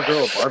if you gave a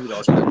girl a Barbie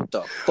doll, she'd be like, "What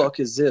the fuck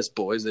is this,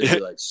 boys?" They'd be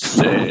like,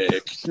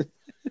 "Sick."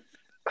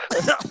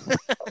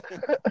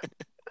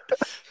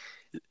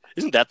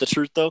 Isn't that the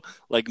truth, though?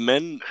 Like,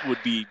 men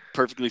would be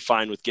perfectly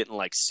fine with getting,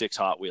 like, 6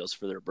 Hot Wheels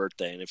for their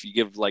birthday. And if you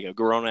give, like, a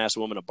grown-ass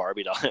woman a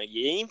Barbie doll,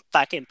 you ain't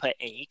fucking put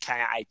any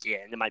kind of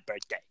idea into my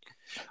birthday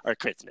or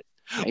Christmas.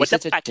 What the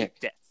fuck is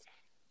this?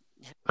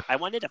 I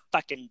wanted a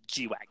fucking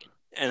G-Wagon.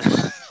 And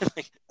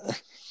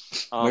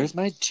where's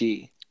my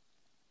G?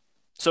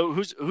 So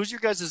who's your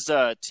guys'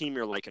 team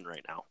you're liking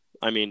right now?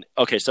 I mean,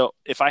 okay, so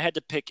if I had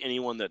to pick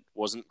anyone that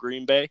wasn't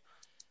Green Bay,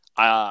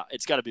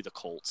 it's got to be the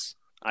Colts.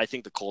 I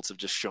think the Colts have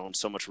just shown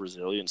so much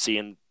resiliency,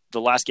 and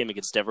the last game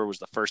against Denver was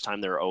the first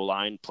time their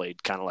O-line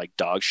played kind of like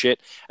dog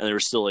shit, and they were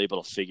still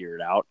able to figure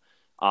it out.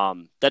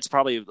 That's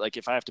probably like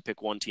if I have to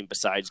pick one team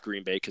besides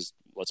Green Bay, because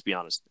let's be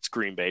honest, it's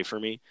Green Bay for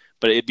me,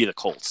 but it'd be the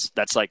Colts.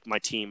 That's like my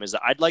team.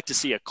 I'd like to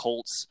see a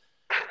Colts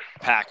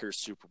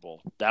Packers Super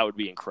Bowl. That would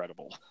be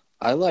incredible.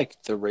 I like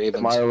the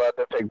Ravens. Am I allowed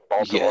to pick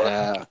Baltimore?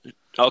 Yeah.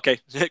 Okay.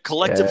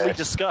 Collectively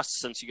discussed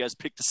since you guys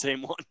picked the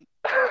same one.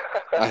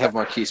 I have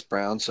Marquise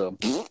Brown, so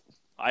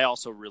I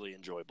also really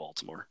enjoy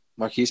Baltimore.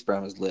 Marquise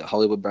Brown is lit.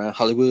 Hollywood Brown.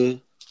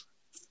 Hollywood.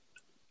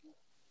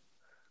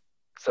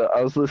 So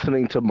I was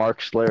listening to Mark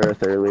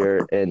Schlereth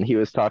earlier, and he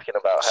was talking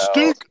about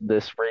how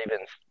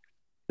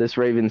this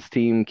Ravens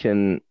team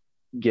can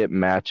get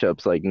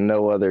matchups like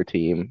no other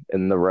team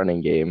in the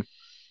running game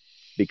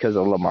because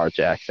of Lamar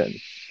Jackson,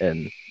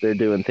 and they're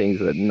doing things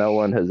that no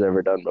one has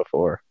ever done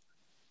before.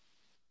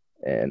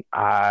 And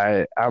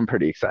I'm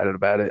pretty excited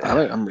about it.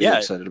 I'm really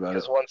excited about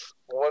it.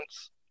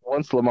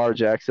 Once Lamar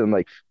Jackson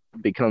like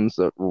becomes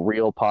a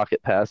real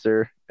pocket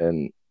passer,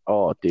 and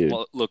dude,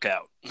 well, look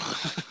out.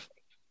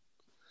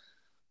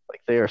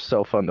 Like they are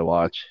so fun to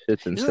watch.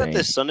 It's insane. Isn't that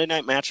this Sunday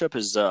night matchup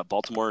is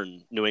Baltimore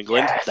and New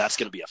England? Yes. That's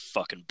going to be a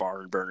fucking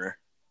barn burner.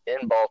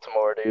 In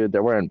Baltimore, dude.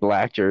 They're wearing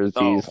black jerseys.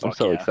 I'm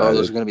so excited. Oh,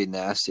 those are going to be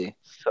nasty.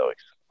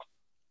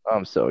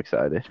 I'm so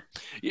excited.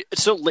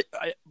 So,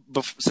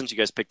 since you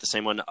guys picked the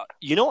same one,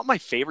 you know what my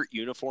favorite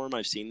uniform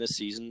I've seen this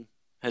season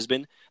has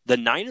been? The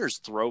Niners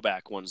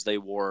throwback ones they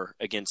wore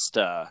against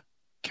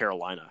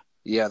Carolina.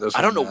 Yeah, those.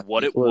 I don't know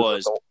what it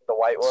was. The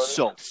white one?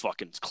 So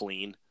fucking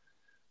clean.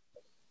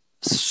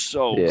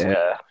 So clean.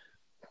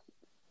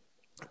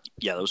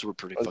 Yeah, those were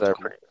pretty fucking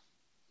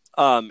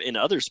cool. In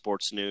other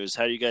sports news,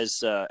 how do you guys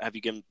have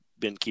you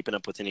been keeping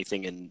up with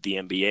anything in the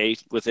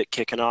NBA with it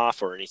kicking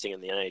off, or anything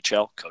in the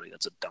NHL? Cody,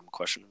 that's a dumb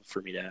question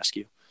for me to ask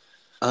you.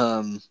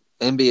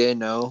 NBA,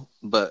 no,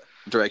 but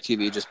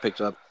DirecTV just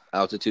picked up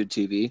Altitude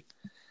TV.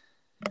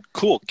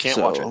 Cool, can't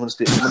watch it. I'm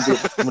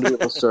gonna be able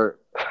to start.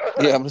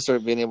 Yeah, I'm gonna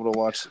start being able to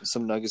watch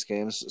some Nuggets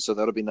games, so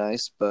that'll be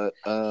nice. But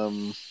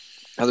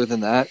other than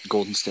that,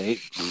 Golden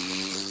State.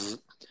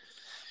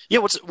 Yeah,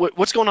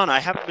 what's going on? I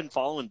haven't been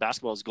following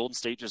basketball. Is Golden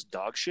State just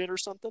dog shit or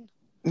something?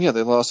 Yeah,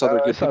 they lost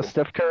other good people.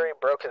 Steph Curry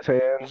broke his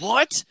hand.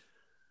 What?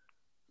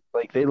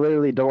 Like they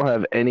literally don't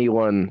have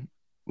anyone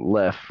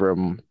left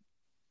from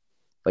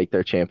like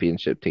their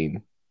championship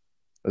team.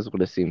 That's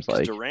what it seems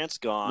like. Durant's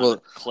gone.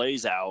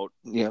 Clay's out.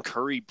 Yeah.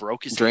 Curry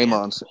broke his hand.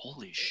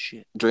 Holy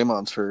shit.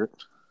 Draymond's hurt.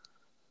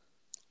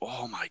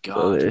 Oh my god.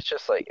 So it's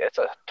just like it's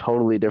a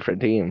totally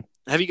different team.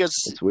 Have you guys?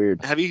 It's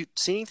weird. Have you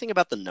seen anything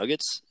about the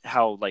Nuggets?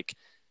 How like,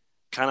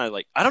 kind of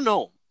like I don't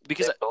know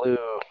because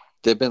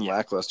they've been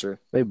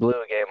lackluster. They blew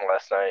a game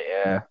last night.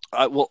 Yeah.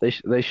 Well,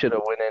 they should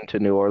have went into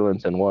New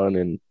Orleans and won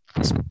and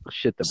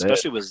shit the bed.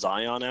 Especially with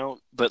Zion out,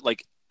 but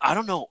like I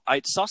don't know.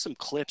 I saw some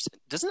clips.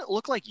 Doesn't it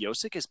look like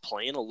Jokic is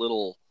playing a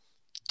little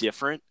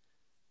different?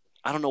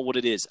 I don't know what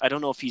it is. I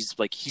don't know if he's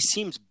like he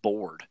seems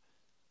bored.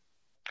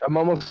 I'm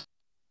almost.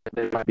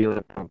 They might be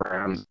like the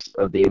Browns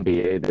of the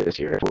NBA this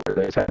year, where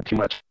they've had too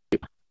much.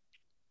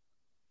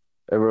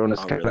 Everyone is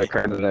kind of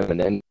crowning them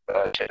an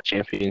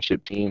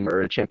championship team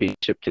or a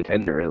championship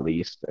contender at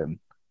least, and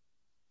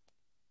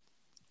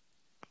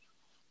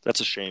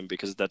that's a shame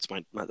because that's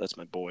my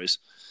boys.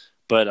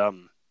 But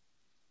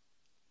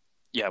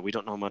yeah, we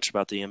don't know much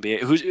about the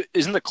NBA.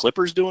 Isn't the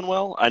Clippers doing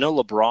well? I know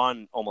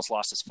LeBron almost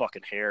lost his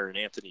fucking hair, and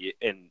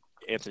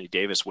Anthony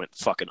Davis went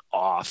fucking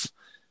off.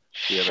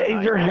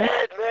 Shave your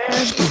head,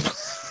 man.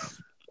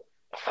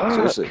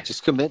 Seriously,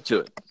 just commit to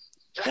it.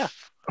 Yeah.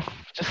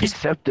 Just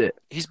accept it.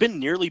 He's been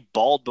nearly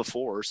bald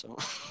before, so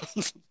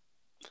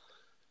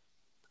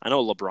I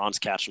know LeBron's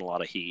catching a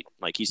lot of heat.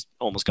 Like he's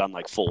almost gone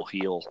like full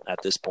heel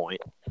at this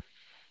point.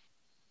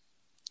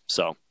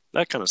 So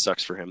that kind of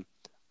sucks for him.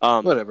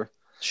 Whatever.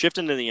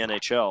 Shifting to the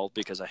NHL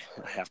because I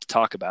have to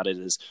talk about it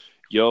is,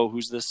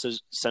 who's the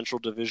Central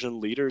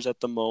Division leaders at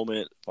the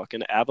moment?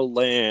 Fucking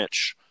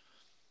Avalanche.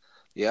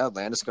 Yeah,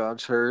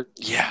 Landeskog's hurt.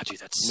 Yeah, dude,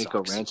 that sucks.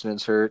 Mikko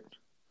Rantanen's hurt.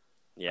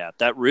 Yeah,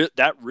 that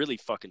really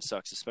fucking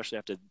sucks, especially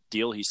after the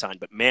deal he signed.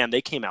 But man,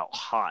 they came out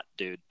hot,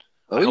 dude.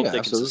 I hope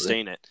they can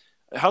sustain it.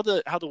 How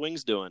the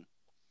Wings doing?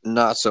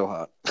 Not so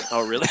hot.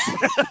 Oh, really?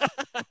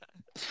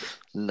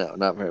 No,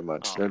 not very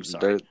much. Oh,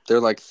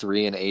 they're like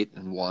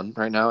 3-8-1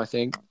 right now, I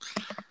think.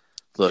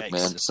 Look, Yikes.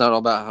 man, it's not all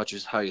about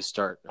how you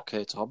start. Okay,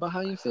 it's all about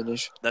how you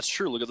finish. That's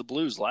true. Look at the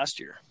Blues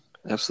last year.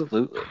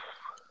 Absolutely.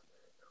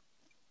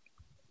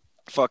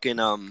 Fucking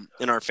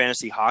in our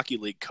fantasy hockey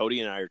league, Cody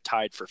and I are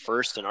tied for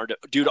first, and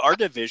our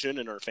division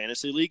in our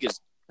fantasy league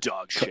is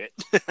dog shit.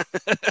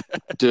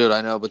 Dude,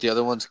 I know, but the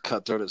other one's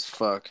cutthroat as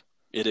fuck.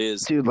 It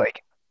is, dude.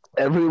 Like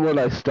everyone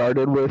I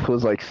started with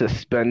was like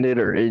suspended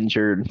or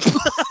injured.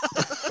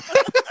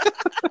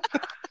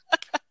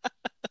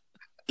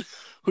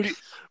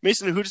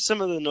 Mason? Who's some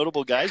of the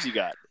notable guys you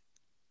got?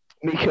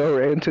 Mikko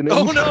Rantanen.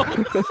 Oh no!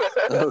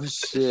 Oh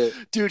shit,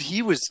 dude,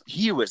 he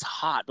was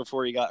hot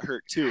before he got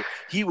hurt too.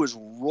 He was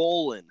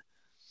rolling.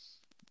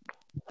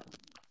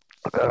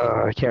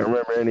 I can't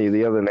remember any of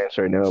the other names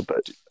right now,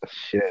 but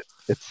shit,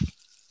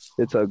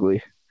 it's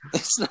ugly.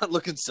 It's not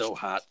looking so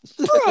hot.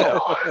 Bro,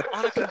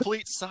 on a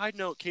complete side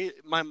note,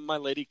 my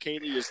lady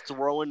Kaylee is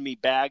throwing me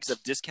bags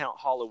of discount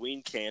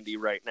Halloween candy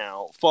right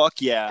now.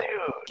 Fuck yeah. Dude.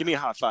 Give me a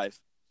high five.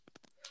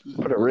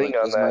 Put a ring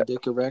on that. My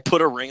dick erect?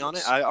 Put a ring on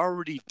it? I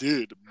already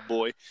did,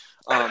 boy.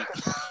 Kind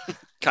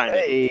of.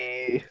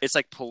 Hey. It's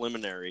like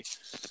preliminary.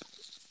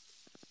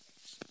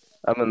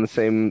 I'm in the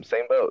same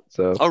boat,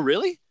 so. Oh,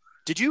 really?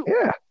 Did you?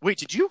 Yeah. Wait,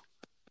 did you?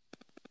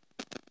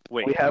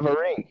 Wait. We have a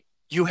ring.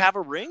 You have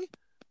a ring?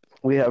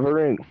 We have a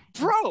ring.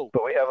 Bro.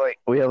 But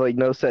we have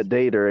no set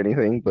date or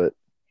anything, but.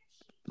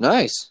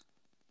 Nice.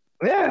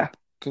 Yeah.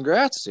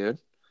 Congrats, dude.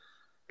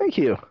 Thank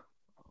you.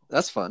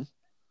 That's fun.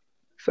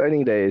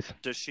 Exciting days.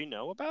 Does she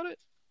know about it?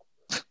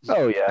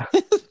 Oh, yeah.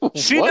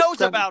 She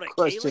knows about it,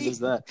 question Kaylee. Is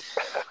that?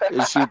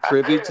 Is she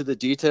privy to the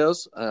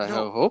details? I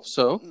hope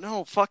so.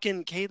 No,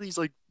 fucking Kaylee's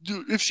like,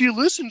 dude, if she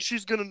listens,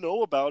 she's going to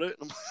know about it.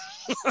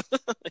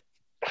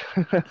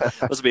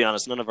 Let's be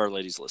honest, none of our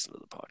ladies listen to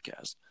the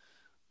podcast.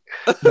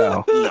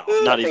 No. No,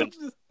 not even.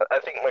 I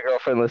think my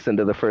girlfriend listened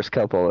to the first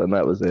couple, and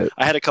that was it.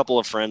 I had a couple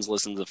of friends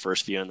listen to the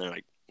first few, and they're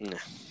like, nah.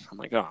 I'm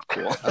like, oh,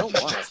 cool. I don't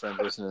want my friends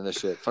listening to this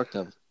shit. Fuck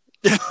them.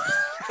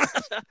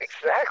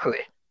 Exactly.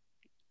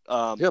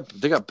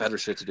 They got better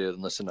shit to do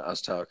than listen to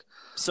us talk.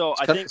 So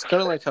it's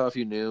kind of like how if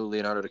you knew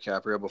Leonardo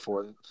DiCaprio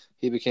before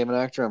he became an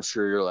actor, I'm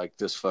sure you're like,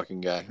 this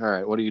fucking guy. All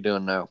right, what are you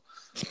doing now?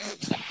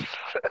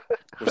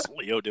 What's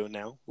Leo doing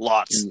now?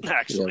 Lots,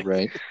 actually. Yeah,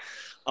 right.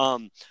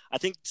 I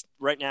think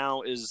right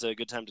now is a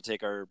good time to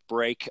take our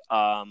break,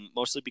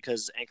 mostly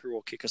because Anchor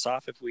will kick us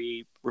off if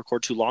we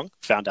record too long.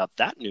 Found out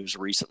that news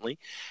recently.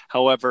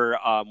 However,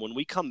 when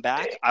we come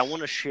back, I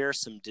want to share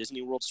some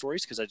Disney World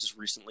stories because I just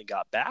recently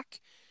got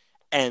back.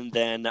 And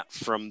then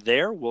from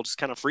there, we'll just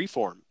kind of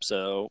freeform.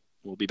 So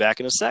we'll be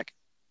back in a sec.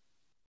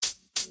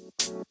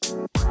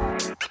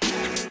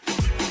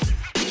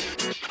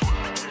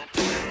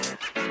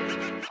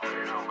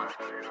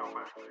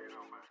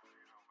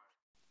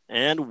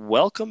 And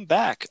welcome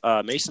back.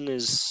 Mason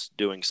is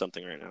doing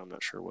something right now. I'm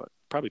not sure what.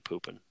 Probably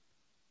pooping.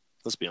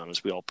 Let's be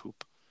honest. We all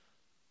poop.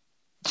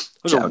 That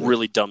was a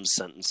really dumb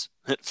sentence.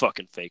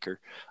 Fucking faker.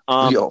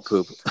 We all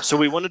poop. So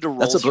we wanted to roll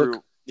That's a through.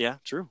 book. Yeah,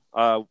 true.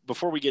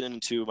 Before we get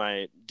into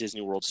my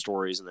Disney World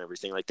stories and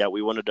everything like that,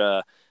 we wanted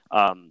to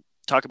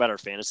talk about our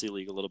fantasy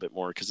league a little bit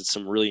more because it's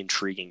some really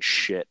intriguing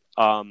shit.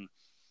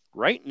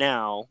 Right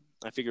now,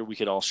 I figured we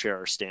could all share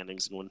our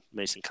standings, and when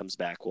Mason comes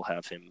back, we'll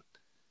have him,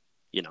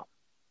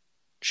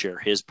 share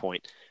his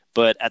point.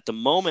 But at the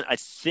moment, I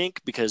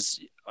think because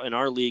in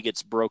our league,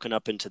 it's broken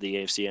up into the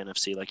AFC,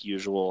 NFC like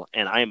usual,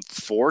 and I am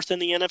fourth in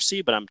the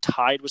NFC, but I'm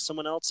tied with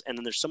someone else, and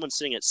then there's someone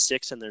sitting at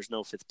 6th, and there's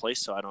no 5th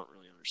place, so I don't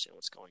really understand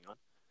what's going on.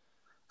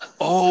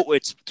 Oh,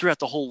 it's throughout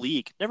the whole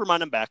league. Never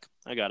mind, I'm back.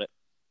 I got it.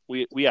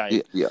 Yeah,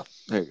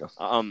 there you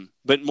go.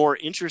 But more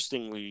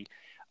interestingly,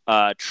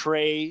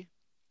 Trey,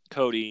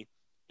 Cody,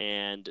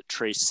 and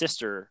Trey's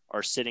sister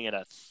are sitting at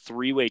a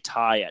 3-way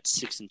tie at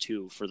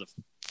 6-2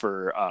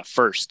 for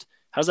first.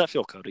 How's that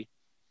feel, Cody?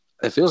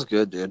 It feels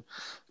good, dude.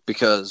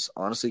 Because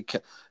honestly,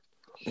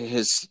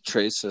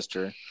 Trey's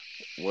sister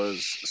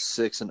was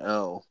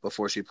 6-0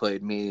 before she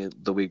played me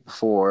the week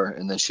before,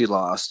 and then she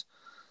lost.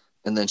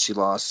 And then she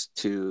lost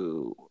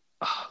to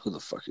who the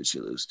fuck did she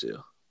lose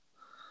to?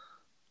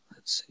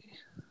 Let's see.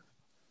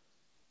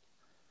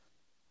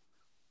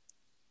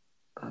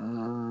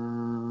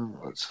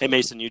 Hey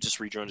Mason, you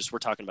just rejoined us. We're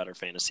talking about our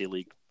fantasy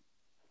league.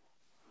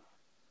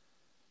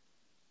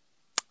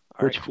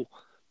 All right, cool.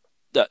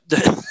 The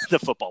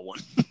football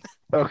one.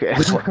 Okay.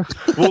 Which one?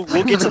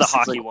 We'll get to the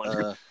hockey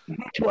one.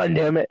 Which one,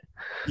 damn it?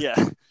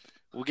 Yeah,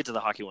 we'll get to the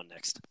hockey one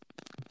next.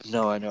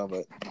 No, I know,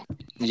 but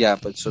yeah,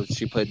 but so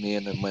she played me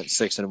and then went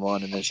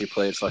 6-1, and then she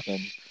played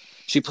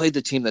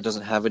the team that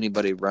doesn't have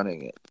anybody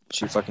running it.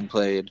 She fucking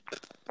played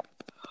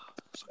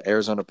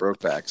Arizona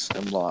Brokebacks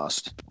and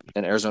lost,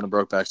 and Arizona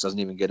Brokebacks doesn't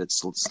even get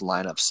its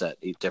lineup set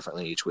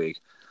differently each week.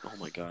 Oh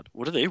my God,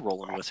 what are they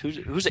rolling with?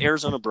 Who's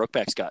Arizona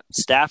Brokebacks got?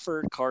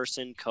 Stafford,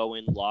 Carson,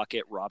 Cohen,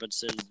 Lockett,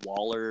 Robinson,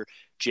 Waller,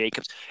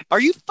 Jacobs. Are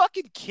you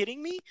fucking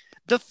kidding me?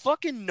 The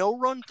fucking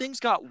no-run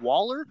thing's got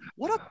Waller?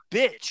 What a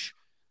bitch.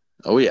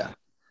 Oh, yeah.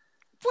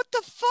 What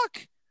the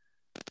fuck?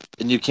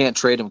 And you can't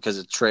trade him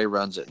because Trey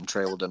runs it, and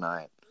Trey will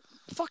deny it.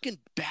 Fucking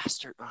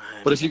bastard.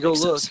 But if you go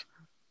look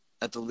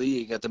at the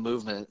league, at the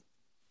movement,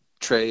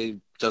 Trey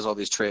does all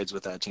these trades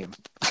with that team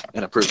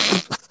and approves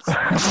them.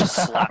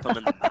 Slap him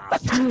in the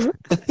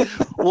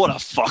mouth. What a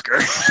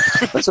fucker.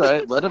 That's all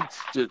right. Let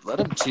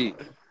him cheat.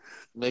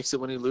 Makes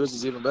it when he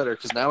loses even better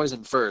because now he's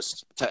in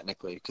first,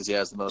 technically, because he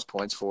has the most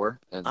points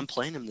for. And I'm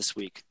playing him this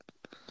week.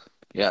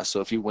 Yeah,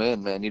 so if you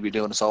win, man, you'd be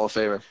doing us all a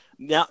favor.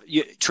 Now,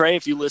 Trey,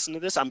 if you listen to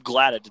this, I'm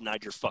glad I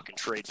denied your fucking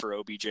trade for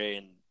OBJ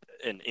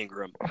and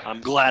Ingram.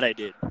 I'm glad I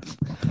did.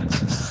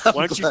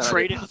 Why don't you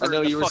trade it for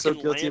the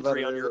fucking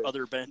Landry on your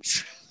other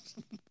bench?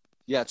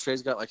 Yeah,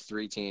 Trey's got like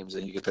 3 teams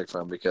that you can pick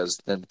from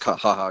because then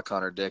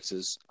Connor Dix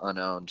is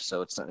unowned,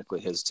 so it's technically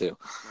his too.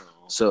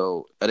 Oh.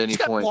 So at any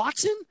point,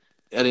 Watson?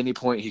 At any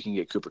point, he can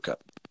get Cooper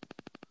Kupp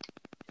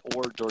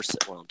or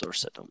Dorsett. Well,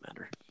 Dorsett don't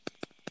matter.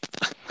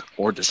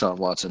 Or Deshaun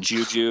Watson.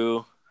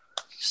 Juju,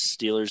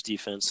 Steelers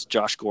defense,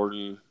 Josh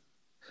Gordon.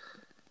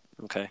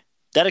 Okay.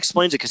 That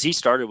explains it because he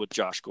started with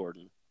Josh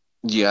Gordon.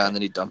 Yeah, okay. And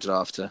then he dumped it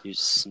off to... You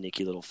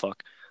sneaky little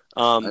fuck.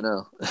 I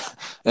know.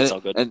 It's all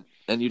good.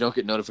 And you don't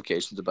get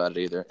notifications about it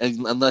either,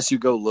 unless you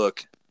go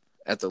look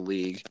at the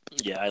league.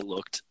 Yeah, I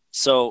looked.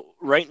 So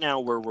right now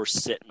where we're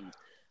sitting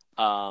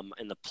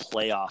in the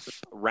playoff,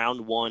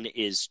 round 1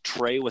 is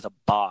Trey with a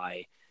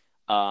bye.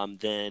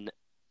 Then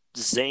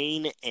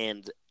Zane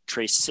and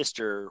Trey's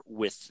sister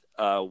with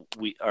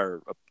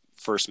our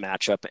first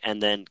matchup,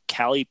 and then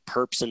Callie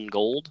Perps and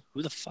Gold.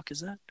 Who the fuck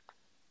is that?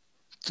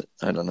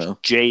 I don't know.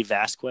 Jay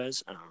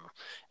Vasquez. I don't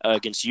know.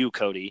 Against you,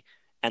 Cody.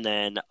 And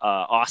then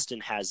Austin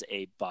has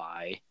a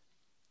bye.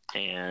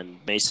 And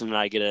Mason and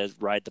I get to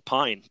ride the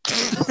pine.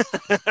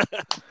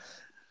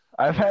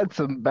 I've had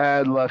some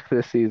bad luck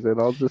this season.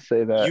 I'll just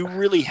say that. You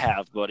really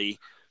have, buddy.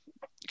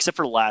 Except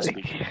for last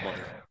week,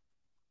 mother.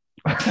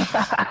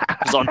 I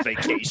was on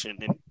vacation.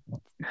 And...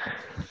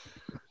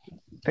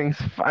 Things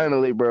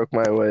finally broke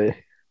my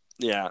way.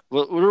 Yeah.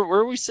 Well, where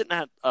are we sitting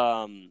at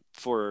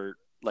for,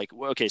 like,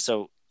 okay,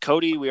 so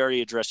Cody, we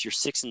already addressed your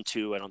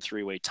 6-2 and on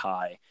 3-way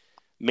tie.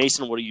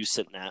 Mason, what are you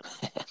sitting at?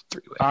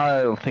 3-way.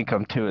 I don't think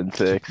I'm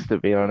 2-6, to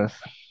be honest.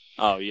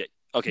 Oh yeah.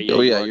 Okay. Yeah,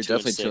 you're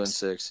definitely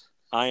 2-6.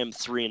 I am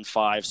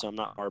 3-5, so I'm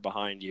not far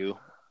behind you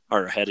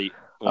or ahead of you.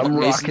 I'm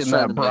rocking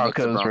that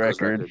Broncos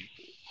record.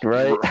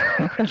 Right?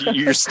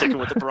 You're sticking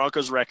with the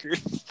Broncos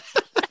record.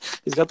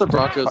 He's got the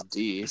Broncos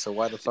D, so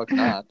why the fuck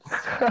not?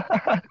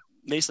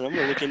 Mason, I'm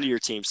going to look into your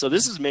team. So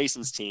this is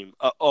Mason's team.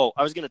 I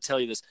was going to tell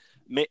you this.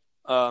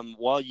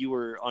 While you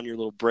were on your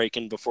little break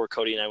and before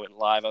Cody and I went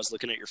live, I was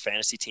looking at your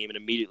fantasy team, and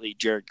immediately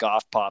Jared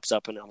Goff pops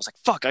up, and I was like,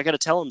 fuck, I got to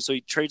tell him. So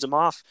he trades him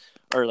off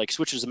or like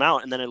switches him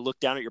out. And then I look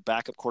down at your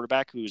backup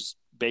quarterback, who's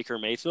Baker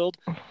Mayfield.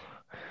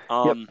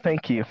 Yep,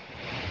 thank you.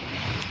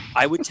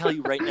 I would tell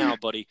you right now,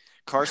 buddy,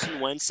 Carson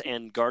Wentz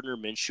and Gardner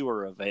Minshew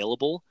are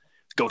available.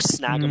 Go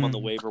snag them on the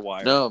waiver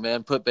wire. No,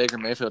 man, put Baker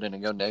Mayfield in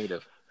and go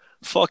negative.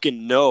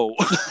 Fucking no.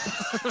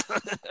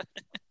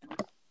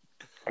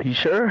 Are you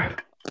sure?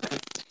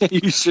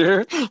 You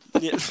sure?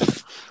 Yeah,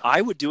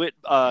 I would do it.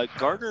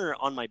 Gardner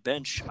on my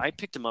bench, I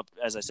picked him up,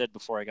 as I said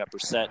before I got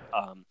Brissett.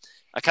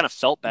 I kind of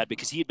felt bad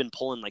because he had been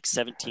pulling like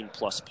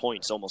 17-plus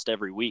points almost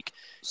every week.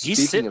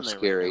 He's Speaking of there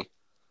scary, right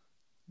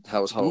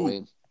how was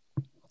Halloween?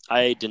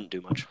 I didn't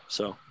do much.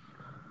 So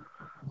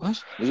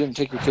what? You didn't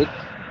take your kid?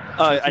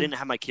 I didn't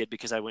have my kid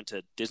because I went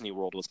to Disney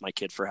World with my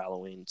kid for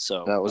Halloween.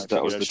 So that was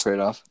the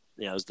trade-off.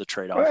 Yeah, it was the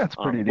trade-off. Oh, that's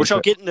pretty which I'll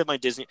get into my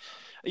Disney.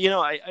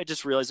 I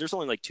just realized there's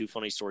only like 2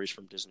 funny stories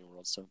from Disney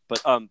World. So,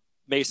 but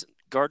Mason,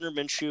 Gardner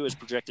Minshew is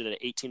projected at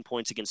 18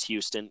 points against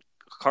Houston.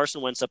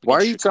 Carson Wentz up against Why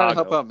are you Chicago. trying to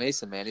help out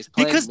Mason, man? He's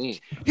playing because me.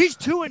 He's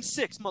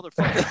 2-6,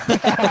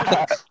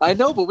 motherfucker. I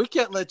know, but we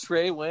can't let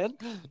Trey win.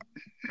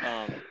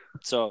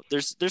 So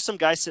there's some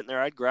guys sitting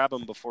there. I'd grab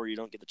them before you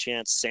don't get the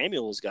chance.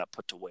 Samuel's got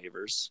put to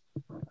waivers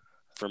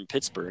from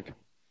Pittsburgh.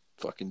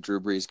 Fucking Drew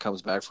Brees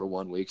comes back for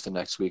 1 week. The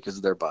next week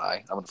is their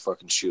bye. I'm gonna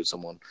fucking shoot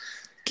someone.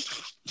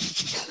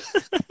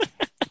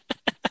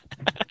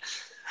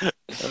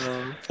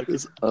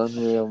 It's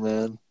unreal,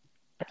 man.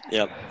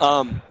 Yeah.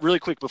 Really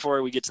quick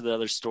before we get to the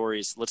other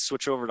stories, let's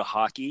switch over to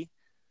hockey,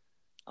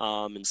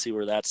 and see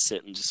where that's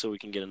sitting, just so we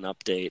can get an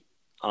update.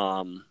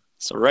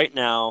 So right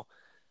now,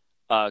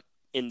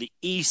 in the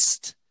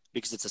East,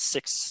 because it's a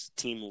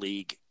 6-team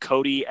league,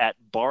 Cody at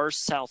Bar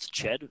South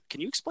Ched.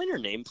 Can you explain your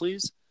name,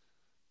 please?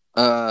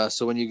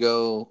 So when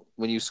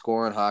you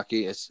score in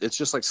hockey, it's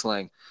just like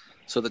slang.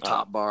 So the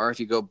top bar, if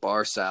you go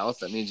bar south,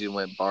 that means you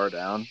went bar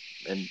down,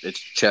 and it's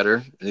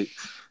cheddar.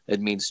 It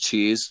means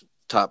cheese,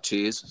 top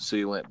cheese. So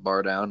you went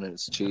bar down, and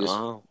it's cheese.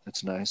 Oh.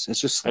 It's nice.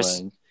 It's just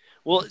slang.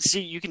 Well,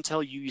 see, you can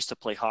tell you used to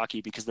play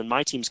hockey because then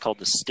my team's called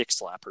the Stick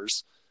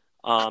Slappers.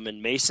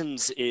 And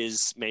Mason's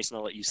is Mason.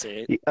 I'll let you say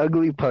it. The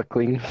Ugly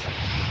Pucklings.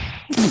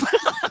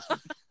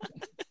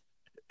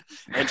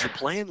 And you're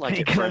playing like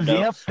because, it, friend.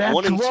 Yep, that's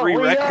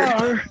 1-3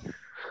 record.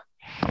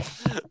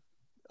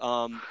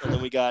 Are. And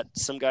then we got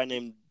some guy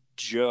named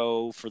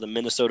Joe for the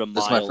Minnesota Mild,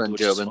 that's my friend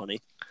which Jobin. is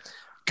funny.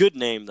 Good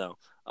name though.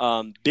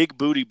 Big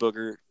Booty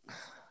Booger.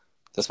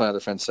 That's my other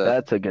friend Seth.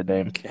 That's a good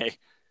name. Okay.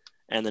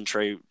 And then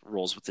Trey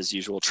rolls with his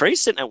usual.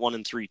 Trey's sitting at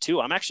 1-3 too.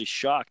 I'm actually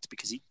shocked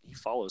because he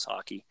follows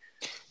hockey.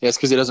 Yeah, it's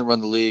because he doesn't run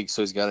the league,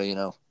 so he's got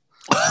to,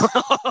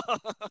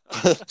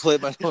 play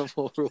by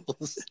normal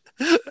rules.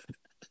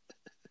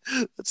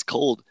 That's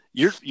cold.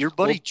 Your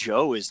buddy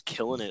Joe is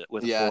killing it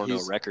with a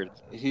 4-0 record.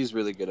 He's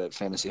really good at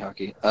fantasy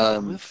hockey.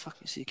 Who the fuck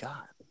has he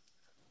got?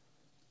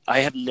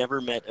 I've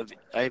never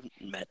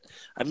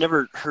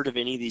heard of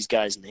any of these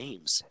guys'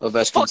 names.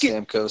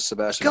 Ovechkin, Stamkos,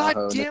 Sebastian Aho,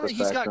 God damn it, Nicklas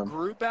he's got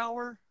Backstrom.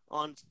 Grubauer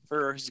on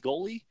for his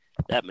goalie.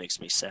 That makes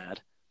me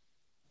sad.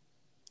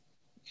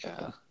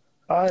 Yeah.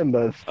 I'm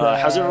a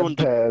how's everyone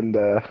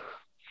panda.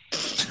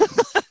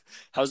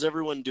 How's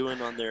everyone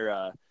doing on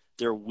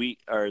their week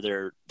or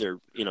their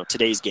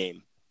today's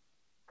game?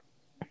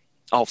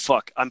 Oh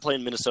fuck! I'm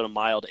playing Minnesota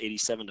Mild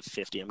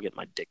 87-50. I'm getting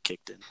my dick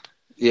kicked in.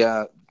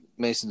 Yeah,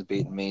 Mason's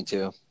beating me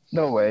too.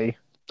 No way.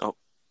 Oh,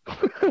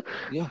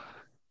 Yeah.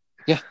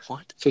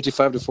 What?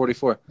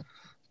 55-44.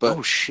 But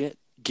oh shit!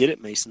 Get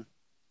it, Mason.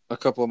 A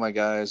couple of my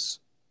guys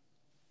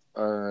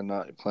are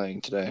not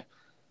playing today.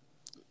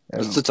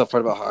 That's the tough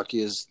part about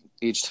hockey is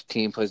each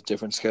team plays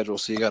different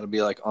schedules, so you got to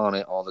be like on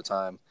it all the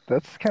time.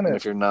 That's kind of. And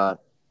if you're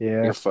not,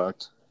 you're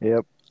fucked.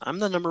 Yep. I'm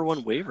the number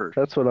one waiver.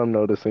 That's what I'm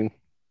noticing.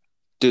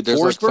 Dude,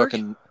 there's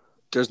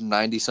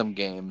 90 some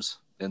games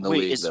in the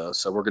league though,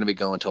 so we're gonna be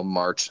going until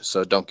March.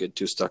 So don't get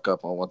too stuck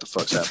up on what the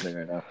fuck's happening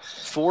right now.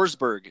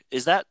 Forsberg,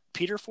 is that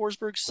Peter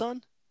Forsberg's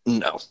son?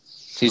 No,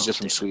 he's just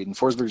from Sweden.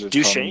 Forsberg's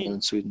Duchesne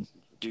in Sweden.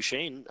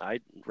 Duchesne, I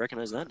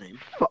recognize that name.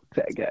 Fuck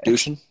that guy.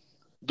 Duchesne.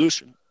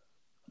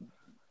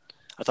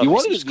 I thought you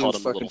wanted just to called do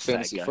him fucking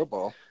fantasy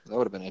football. That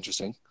would have been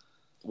interesting.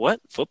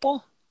 What?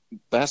 Football?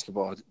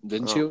 Basketball,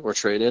 didn't you? Or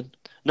traded?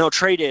 No,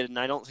 traded, and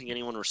I don't think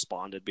anyone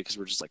responded because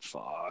we're just like,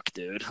 fuck,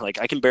 dude. Like,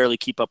 I can barely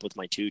keep up with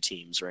my 2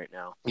 teams right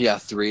now. Yeah,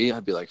 3.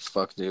 I'd be like,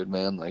 fuck, dude,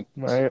 man. Like,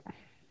 right.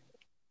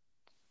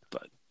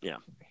 But yeah.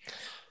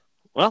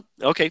 Well,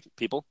 okay,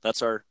 people.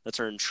 That's our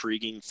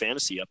intriguing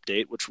fantasy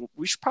update, which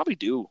we should probably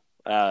do.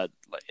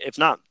 If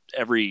not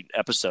every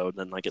episode,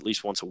 then like at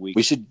least once a week.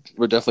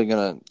 We're definitely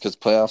gonna, because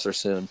playoffs are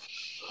soon.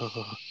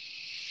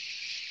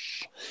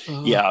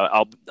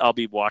 Yeah, I'll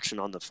be watching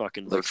on the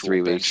fucking like virtual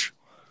 3 bench weeks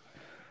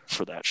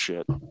for that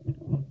shit.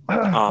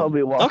 I'll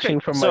be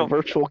watching from my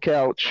virtual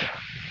couch.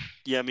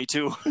 Yeah, me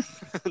too.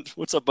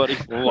 What's up, buddy?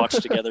 We'll watch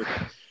together.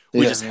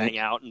 We just hang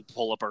out and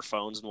pull up our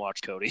phones and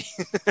watch Cody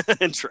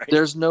and try.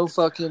 There's no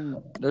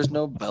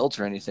belt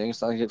or anything.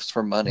 It's not like it's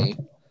for money.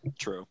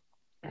 True.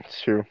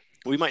 It's true.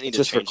 We might need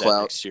to change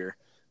that next year.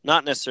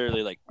 Not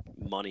necessarily like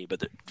money,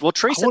 but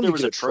Trey said there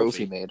was a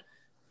trophy made.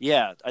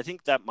 Yeah, I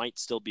think that might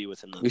still be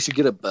within the. We should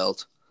get a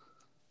belt.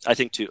 I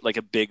think too, like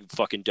a big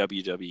fucking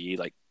WWE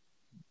like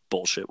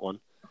bullshit one.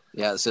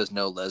 Yeah, it says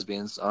no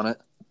lesbians on it.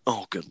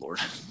 Oh, good lord.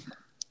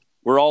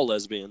 We're all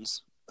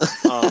lesbians.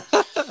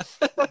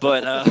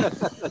 But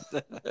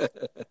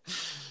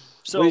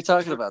so what are you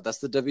talking about? That's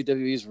the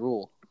WWE's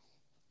rule.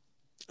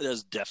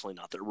 That's definitely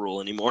not their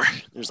rule anymore.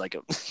 There's like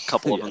a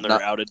couple of them that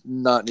are outed.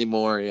 Not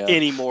anymore, yeah.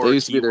 Anymore. They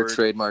used to be their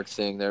trademark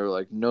thing. They were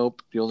like,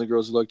 nope, the only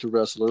girls who like to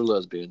wrestle are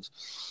lesbians.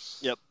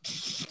 Yep.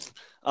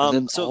 And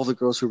then all the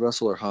girls who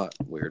wrestle are hot.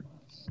 Weird.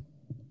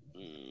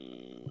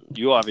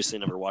 You obviously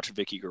never watched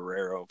Vicky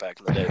Guerrero back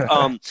in the day.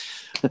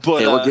 But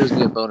hey, what gives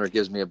me a boner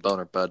gives me a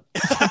boner, bud.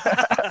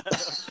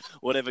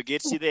 Whatever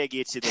gets you there,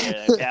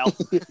 pal.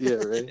 Yeah,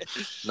 right.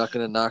 Not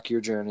gonna knock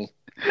your journey.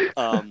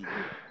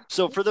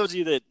 So for those of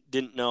you that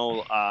didn't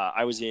know,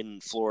 I was in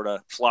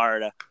Florida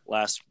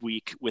last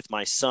week with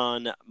my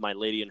son, my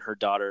lady, and her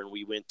daughter, and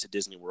we went to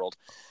Disney World.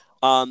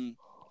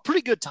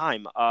 Pretty good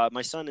time.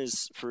 My son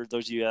is, for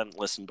those of you who haven't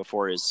listened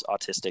before, is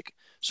autistic.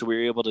 So we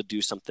were able to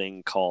do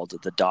something called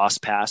the DOS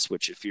Pass,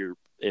 which if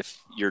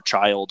your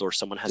child or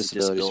someone has a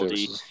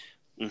disability,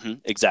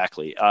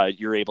 exactly,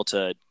 you're able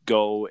to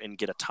go and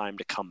get a time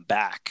to come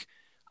back,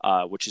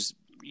 which is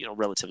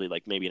relatively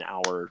like maybe an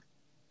hour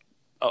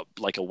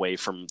like away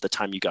from the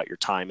time you got your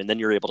time, and then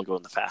you're able to go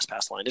in the fast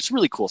pass line. It's a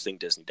really cool thing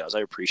Disney does. I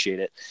appreciate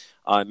it.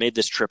 It made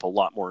this trip a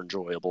lot more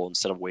enjoyable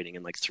instead of waiting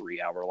in like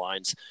 3-hour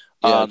lines.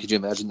 Yeah, could you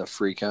imagine the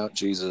freak out?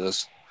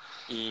 Jesus.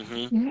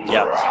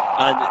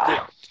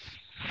 Yeah.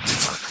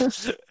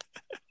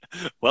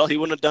 Well, he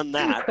wouldn't have done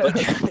that. But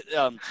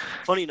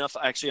funny enough,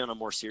 actually, on a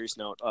more serious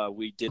note,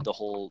 we did the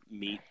whole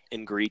meet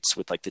and greets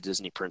with like the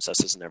Disney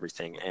princesses and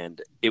everything,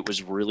 and it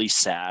was really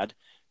sad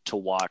to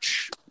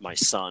watch my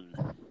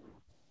son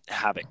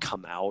have it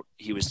come out.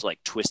 He was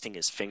like twisting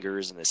his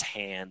fingers and his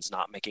hands,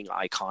 not making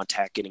eye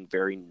contact, getting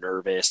very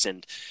nervous,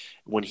 and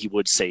when he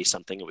would say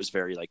something, it was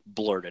very like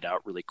blurted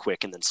out really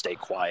quick and then stay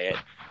quiet.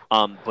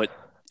 But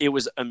it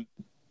was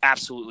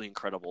absolutely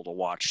incredible to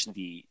watch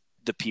the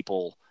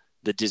people,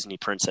 the Disney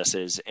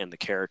princesses and the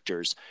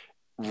characters,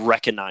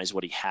 recognize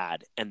what he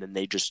had, and then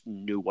they just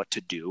knew what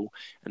to do,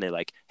 and they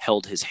like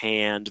held his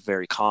hand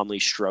very calmly,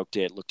 stroked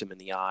it, looked him in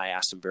the eye,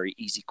 asked him very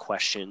easy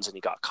questions, and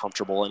he got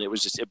comfortable, and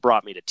it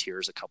brought me to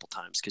tears a couple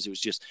times because it was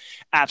just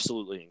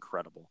absolutely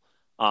incredible.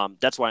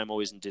 That's why I'm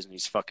always in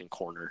Disney's fucking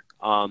corner.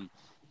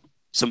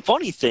 Some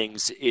funny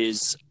things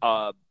is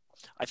I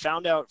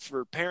found out,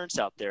 for parents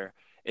out there,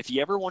 if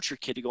you ever want your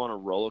kid to go on a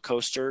roller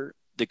coaster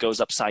that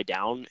goes upside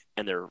down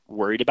and they're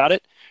worried about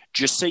it,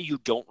 just say you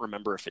don't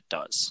remember if it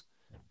does.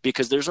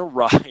 Because there's a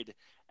ride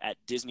at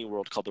Disney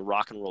World called the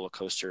Rock and Roller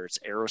Coaster. It's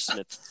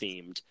Aerosmith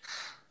themed.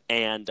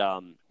 And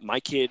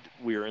my kid,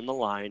 we were in the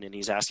line, and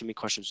he's asking me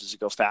questions. Does it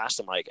go fast?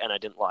 I'm like, and I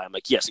didn't lie. I'm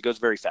like, yes, it goes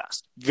very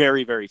fast.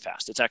 Very, very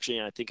fast. It's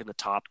actually, I think, in the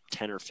top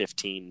 10 or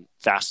 15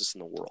 fastest in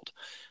the world.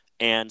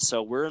 And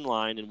so we're in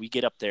line, and we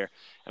get up there,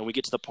 and we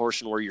get to the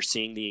portion where you're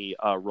seeing the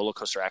roller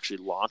coaster actually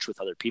launch with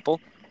other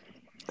people.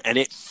 And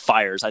it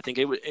fires. I think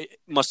it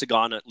must have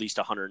gone at least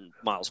 100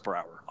 miles per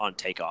hour on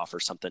takeoff or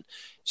something.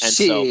 And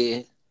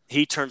so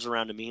he turns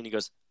around to me and he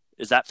goes,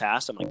 "Is that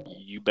fast?" I'm like,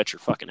 "You bet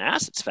your fucking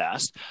ass it's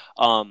fast."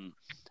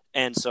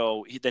 And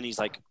so he's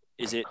like,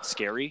 "Is it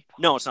scary?"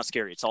 "No, it's not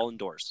scary. It's all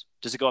indoors."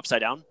 "Does it go upside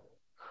down?"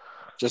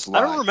 Just lie.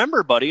 I don't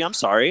remember, buddy. I'm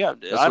sorry. I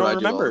don't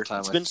remember.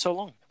 It's been so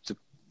long.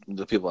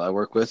 the people I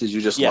work with is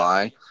you just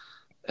lie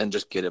and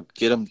just get them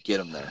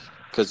there.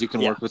 Because you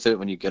can work with it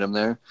when you get them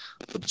there,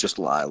 but just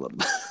lie a little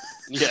bit.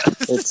 Yeah.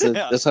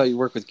 That's how you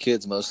work with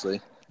kids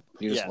mostly.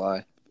 You just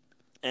lie.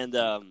 And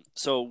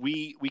so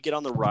we get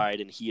on the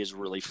ride, and he is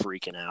really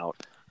freaking out.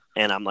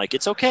 And I'm like,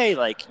 it's okay.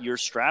 Like, you're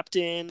strapped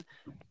in.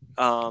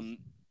 And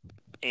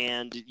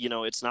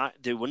it's not.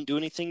 They wouldn't do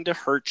anything to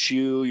hurt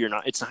you. You're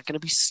not. It's not going to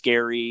be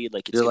scary.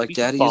 Like, it's. You're like,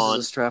 Daddy fun.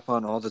 uses a strap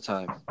on all the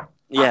time.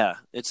 Yeah,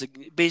 it's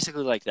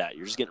basically like that.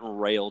 You're just getting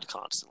railed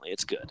constantly.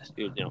 It's good.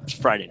 It's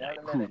Friday night.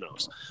 Who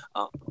knows?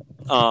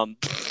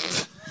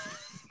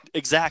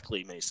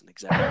 Exactly, Mason.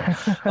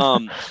 Exactly.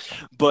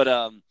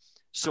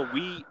 So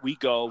we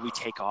go, we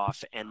take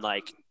off, and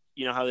like,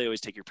 how they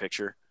always take your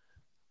picture.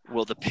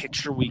 Well, the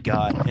picture we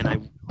got, and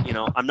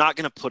I'm not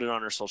going to put it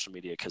on our social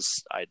media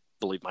because I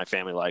believe my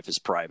family life is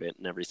private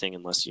and everything,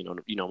 unless you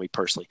know me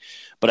personally.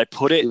 But I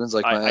put it. Steven's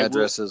like my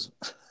address is.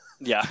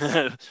 Yeah,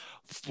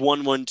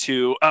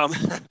 112.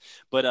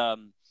 But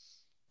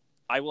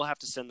I will have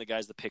to send the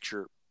guys the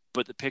picture.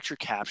 But the picture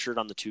captured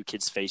on the two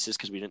kids' faces,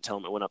 because we didn't tell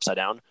them it went upside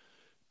down.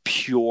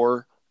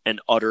 Pure and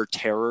utter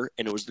terror,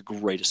 and it was the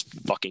greatest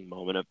fucking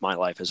moment of my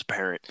life as a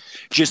parent.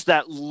 Just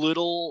that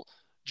little,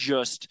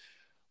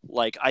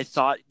 like, I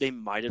thought they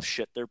might have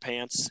shit their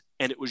pants,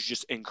 and it was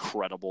just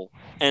incredible.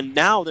 And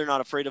now they're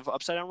not afraid of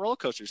upside down roller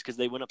coasters because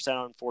they went upside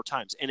down 4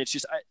 times. And it's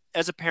just,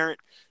 as a parent,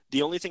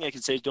 the only thing I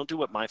can say is don't do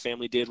what my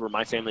family did, where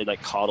my family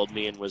like coddled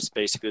me and was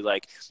basically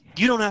like,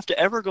 you don't have to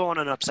ever go on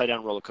an upside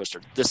down roller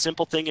coaster. The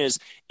simple thing is,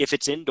 if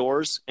it's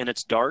indoors and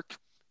it's dark,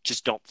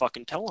 just don't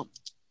fucking tell them,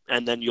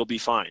 and then you'll be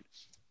fine.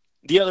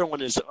 The other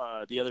one is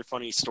the other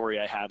funny story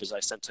I have is I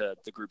sent to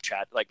the group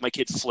chat, like, my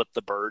kid flipped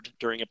the bird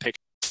during a picture.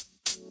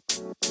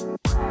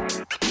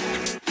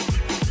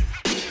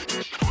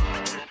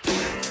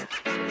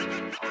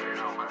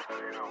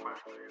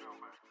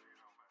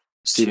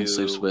 Steven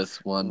sleeps with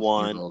one.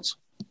 What?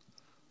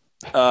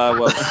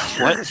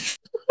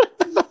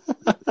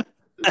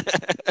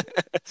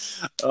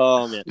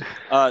 Oh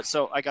man.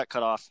 So I got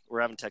cut off.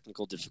 We're having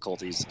technical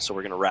difficulties, so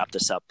we're gonna wrap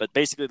this up. But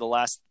basically, the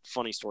last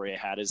funny story I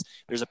had is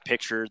there's a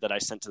picture that I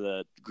sent to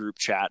the group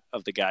chat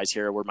of the guys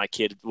here where my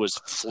kid was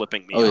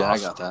flipping me off. Oh yeah, I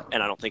got that.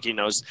 And I don't think he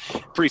knows.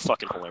 Pretty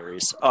fucking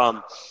hilarious.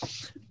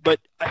 But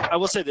I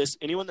will say this: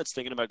 anyone that's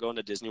thinking about going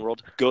to Disney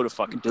World, go to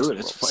fucking Disney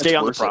World. Stay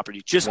on the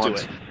property. Just do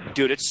it,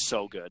 dude. It's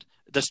so good.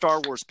 The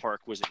Star Wars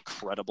park was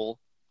incredible.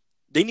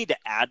 They need to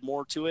add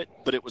more to it,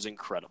 but it was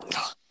incredible.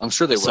 I'm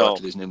sure they will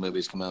after these new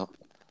movies come out.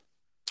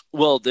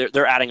 Well,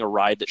 they're adding a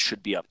ride that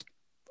should be up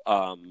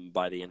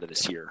by the end of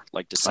this year,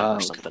 like December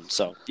or something.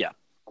 So yeah,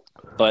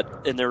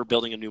 and they're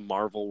building a new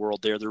Marvel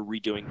world there. They're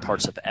redoing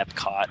parts of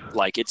Epcot.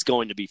 Like, it's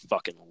going to be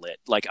fucking lit.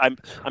 Like, I'm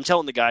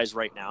telling the guys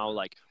right now,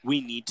 like,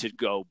 we need to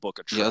go book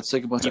a trip. Yeah, let's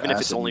take a bunch even of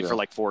if it's only for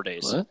like 4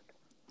 days. What?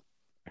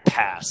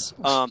 Pass.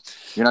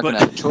 You're not gonna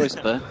have a choice,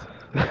 but.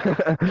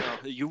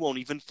 You won't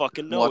even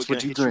fucking know. Watch it's gonna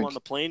what you hit drink. You on the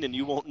plane, and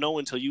you won't know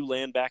until you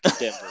land back in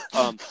Denver.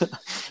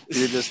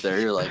 You're just there.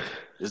 You're like,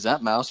 is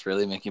that mouse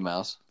really Mickey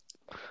Mouse?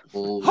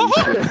 Holy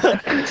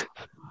shit.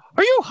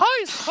 Are you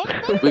high as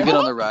fuck? We get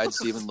on the ride.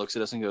 Steven looks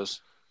at us and goes,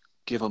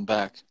 "Give him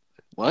back."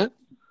 What?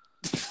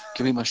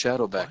 Give me my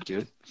shadow back,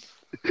 dude.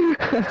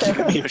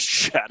 Give me a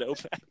shadow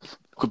back.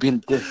 Quit being a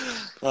dick.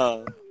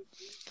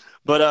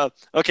 But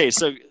okay,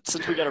 so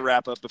since we got to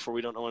wrap up before we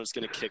don't know when it's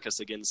going to kick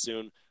us again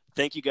soon.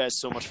 Thank you guys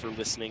so much for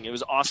listening. It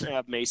was awesome to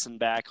have Mason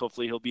back.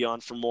 Hopefully he'll be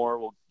on for more.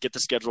 We'll get the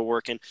schedule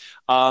working.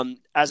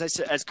 As I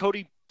said, as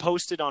Cody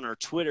posted on our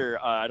Twitter,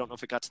 I don't know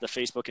if it got to the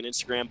Facebook and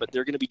Instagram, but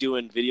they're going to be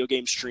doing video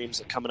game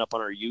streams coming up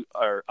on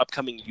our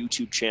upcoming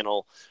YouTube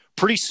channel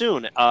pretty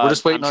soon. We're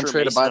just waiting on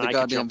Trey to buy the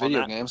goddamn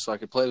video game so I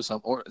could play with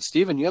some. Or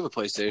Steven, you have a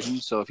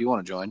PlayStation, so if you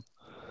want to join.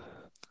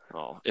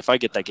 Oh, if I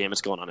get that game,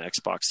 it's going on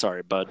Xbox.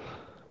 Sorry, bud.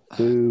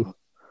 Ooh.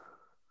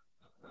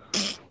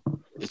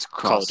 It's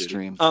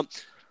cross-stream.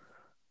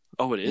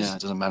 Oh, it is? Yeah,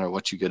 it doesn't matter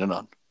what you get it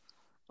on.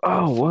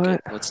 Oh,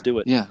 what? Let's do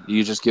it. Yeah,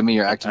 you just give me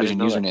your Activision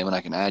username and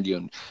I can add you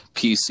on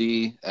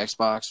PC,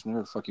 Xbox,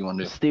 whatever the fuck you want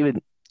to do.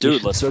 Steven,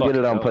 dude, let's still get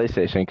it on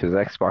PlayStation because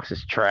Xbox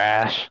is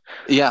trash.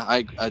 Yeah,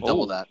 I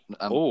double that.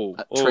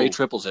 Trey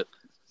triples it.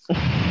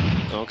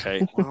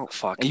 Okay. Well,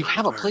 fuck. And you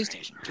have a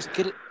PlayStation. Just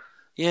get it.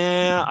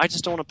 Yeah, I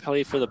just don't want to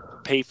pay for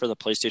the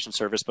PlayStation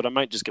service, but I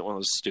might just get one of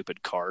those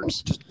stupid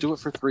cards. Just do it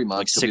for 3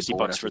 months. Like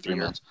 $60 for 3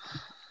 months.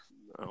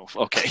 Oh,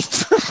 okay.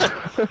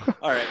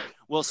 All right.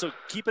 Well, so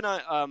keep an eye.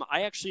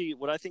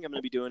 What I think I'm going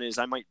to be doing is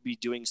I might be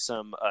doing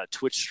some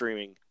Twitch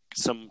streaming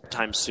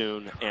sometime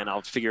soon, and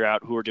I'll figure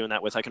out who we're doing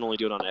that with. I can only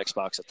do it on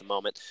Xbox at the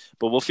moment,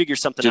 but we'll figure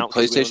something out.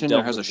 PlayStation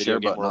there has a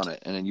share button on it,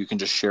 and then you can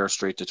just share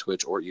straight to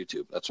Twitch or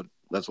YouTube.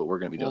 That's what we're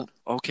going to be doing.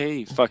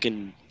 Okay,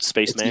 fucking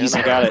spaceman,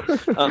 I got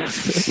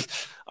it.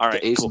 All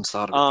right, cool.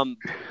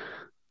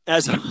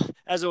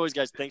 As always,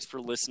 guys, thanks for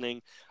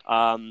listening.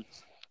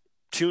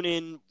 Tune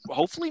in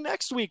hopefully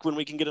next week when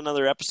we can get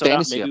another episode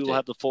out. Maybe we'll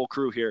have the full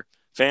crew here.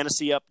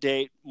 Fantasy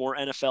update, more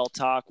NFL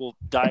talk. We'll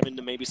dive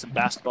into maybe some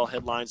basketball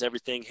headlines,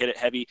 everything, hit it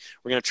heavy.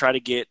 We're going to try to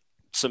get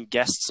some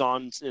guests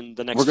on in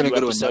the next few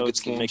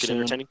episodes to make it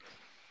entertaining.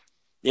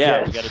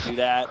 Yeah, we got to do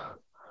that.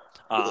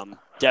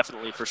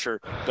 Definitely, for sure.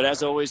 But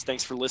as always,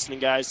 thanks for listening,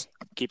 guys.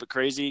 Keep it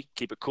crazy,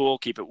 keep it cool,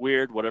 keep it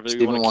weird, whatever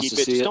you want to keep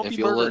it. Just don't be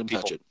murdering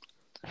people.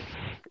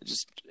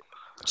 Just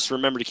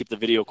remember to keep the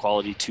video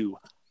quality too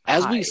high.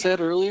 As we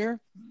said earlier,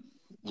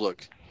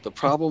 look, the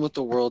problem with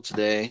the world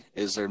today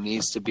is there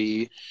needs to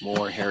be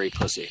more hairy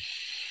pussy.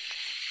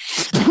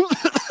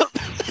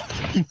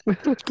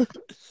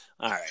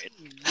 All right.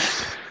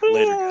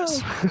 Later,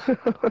 guys.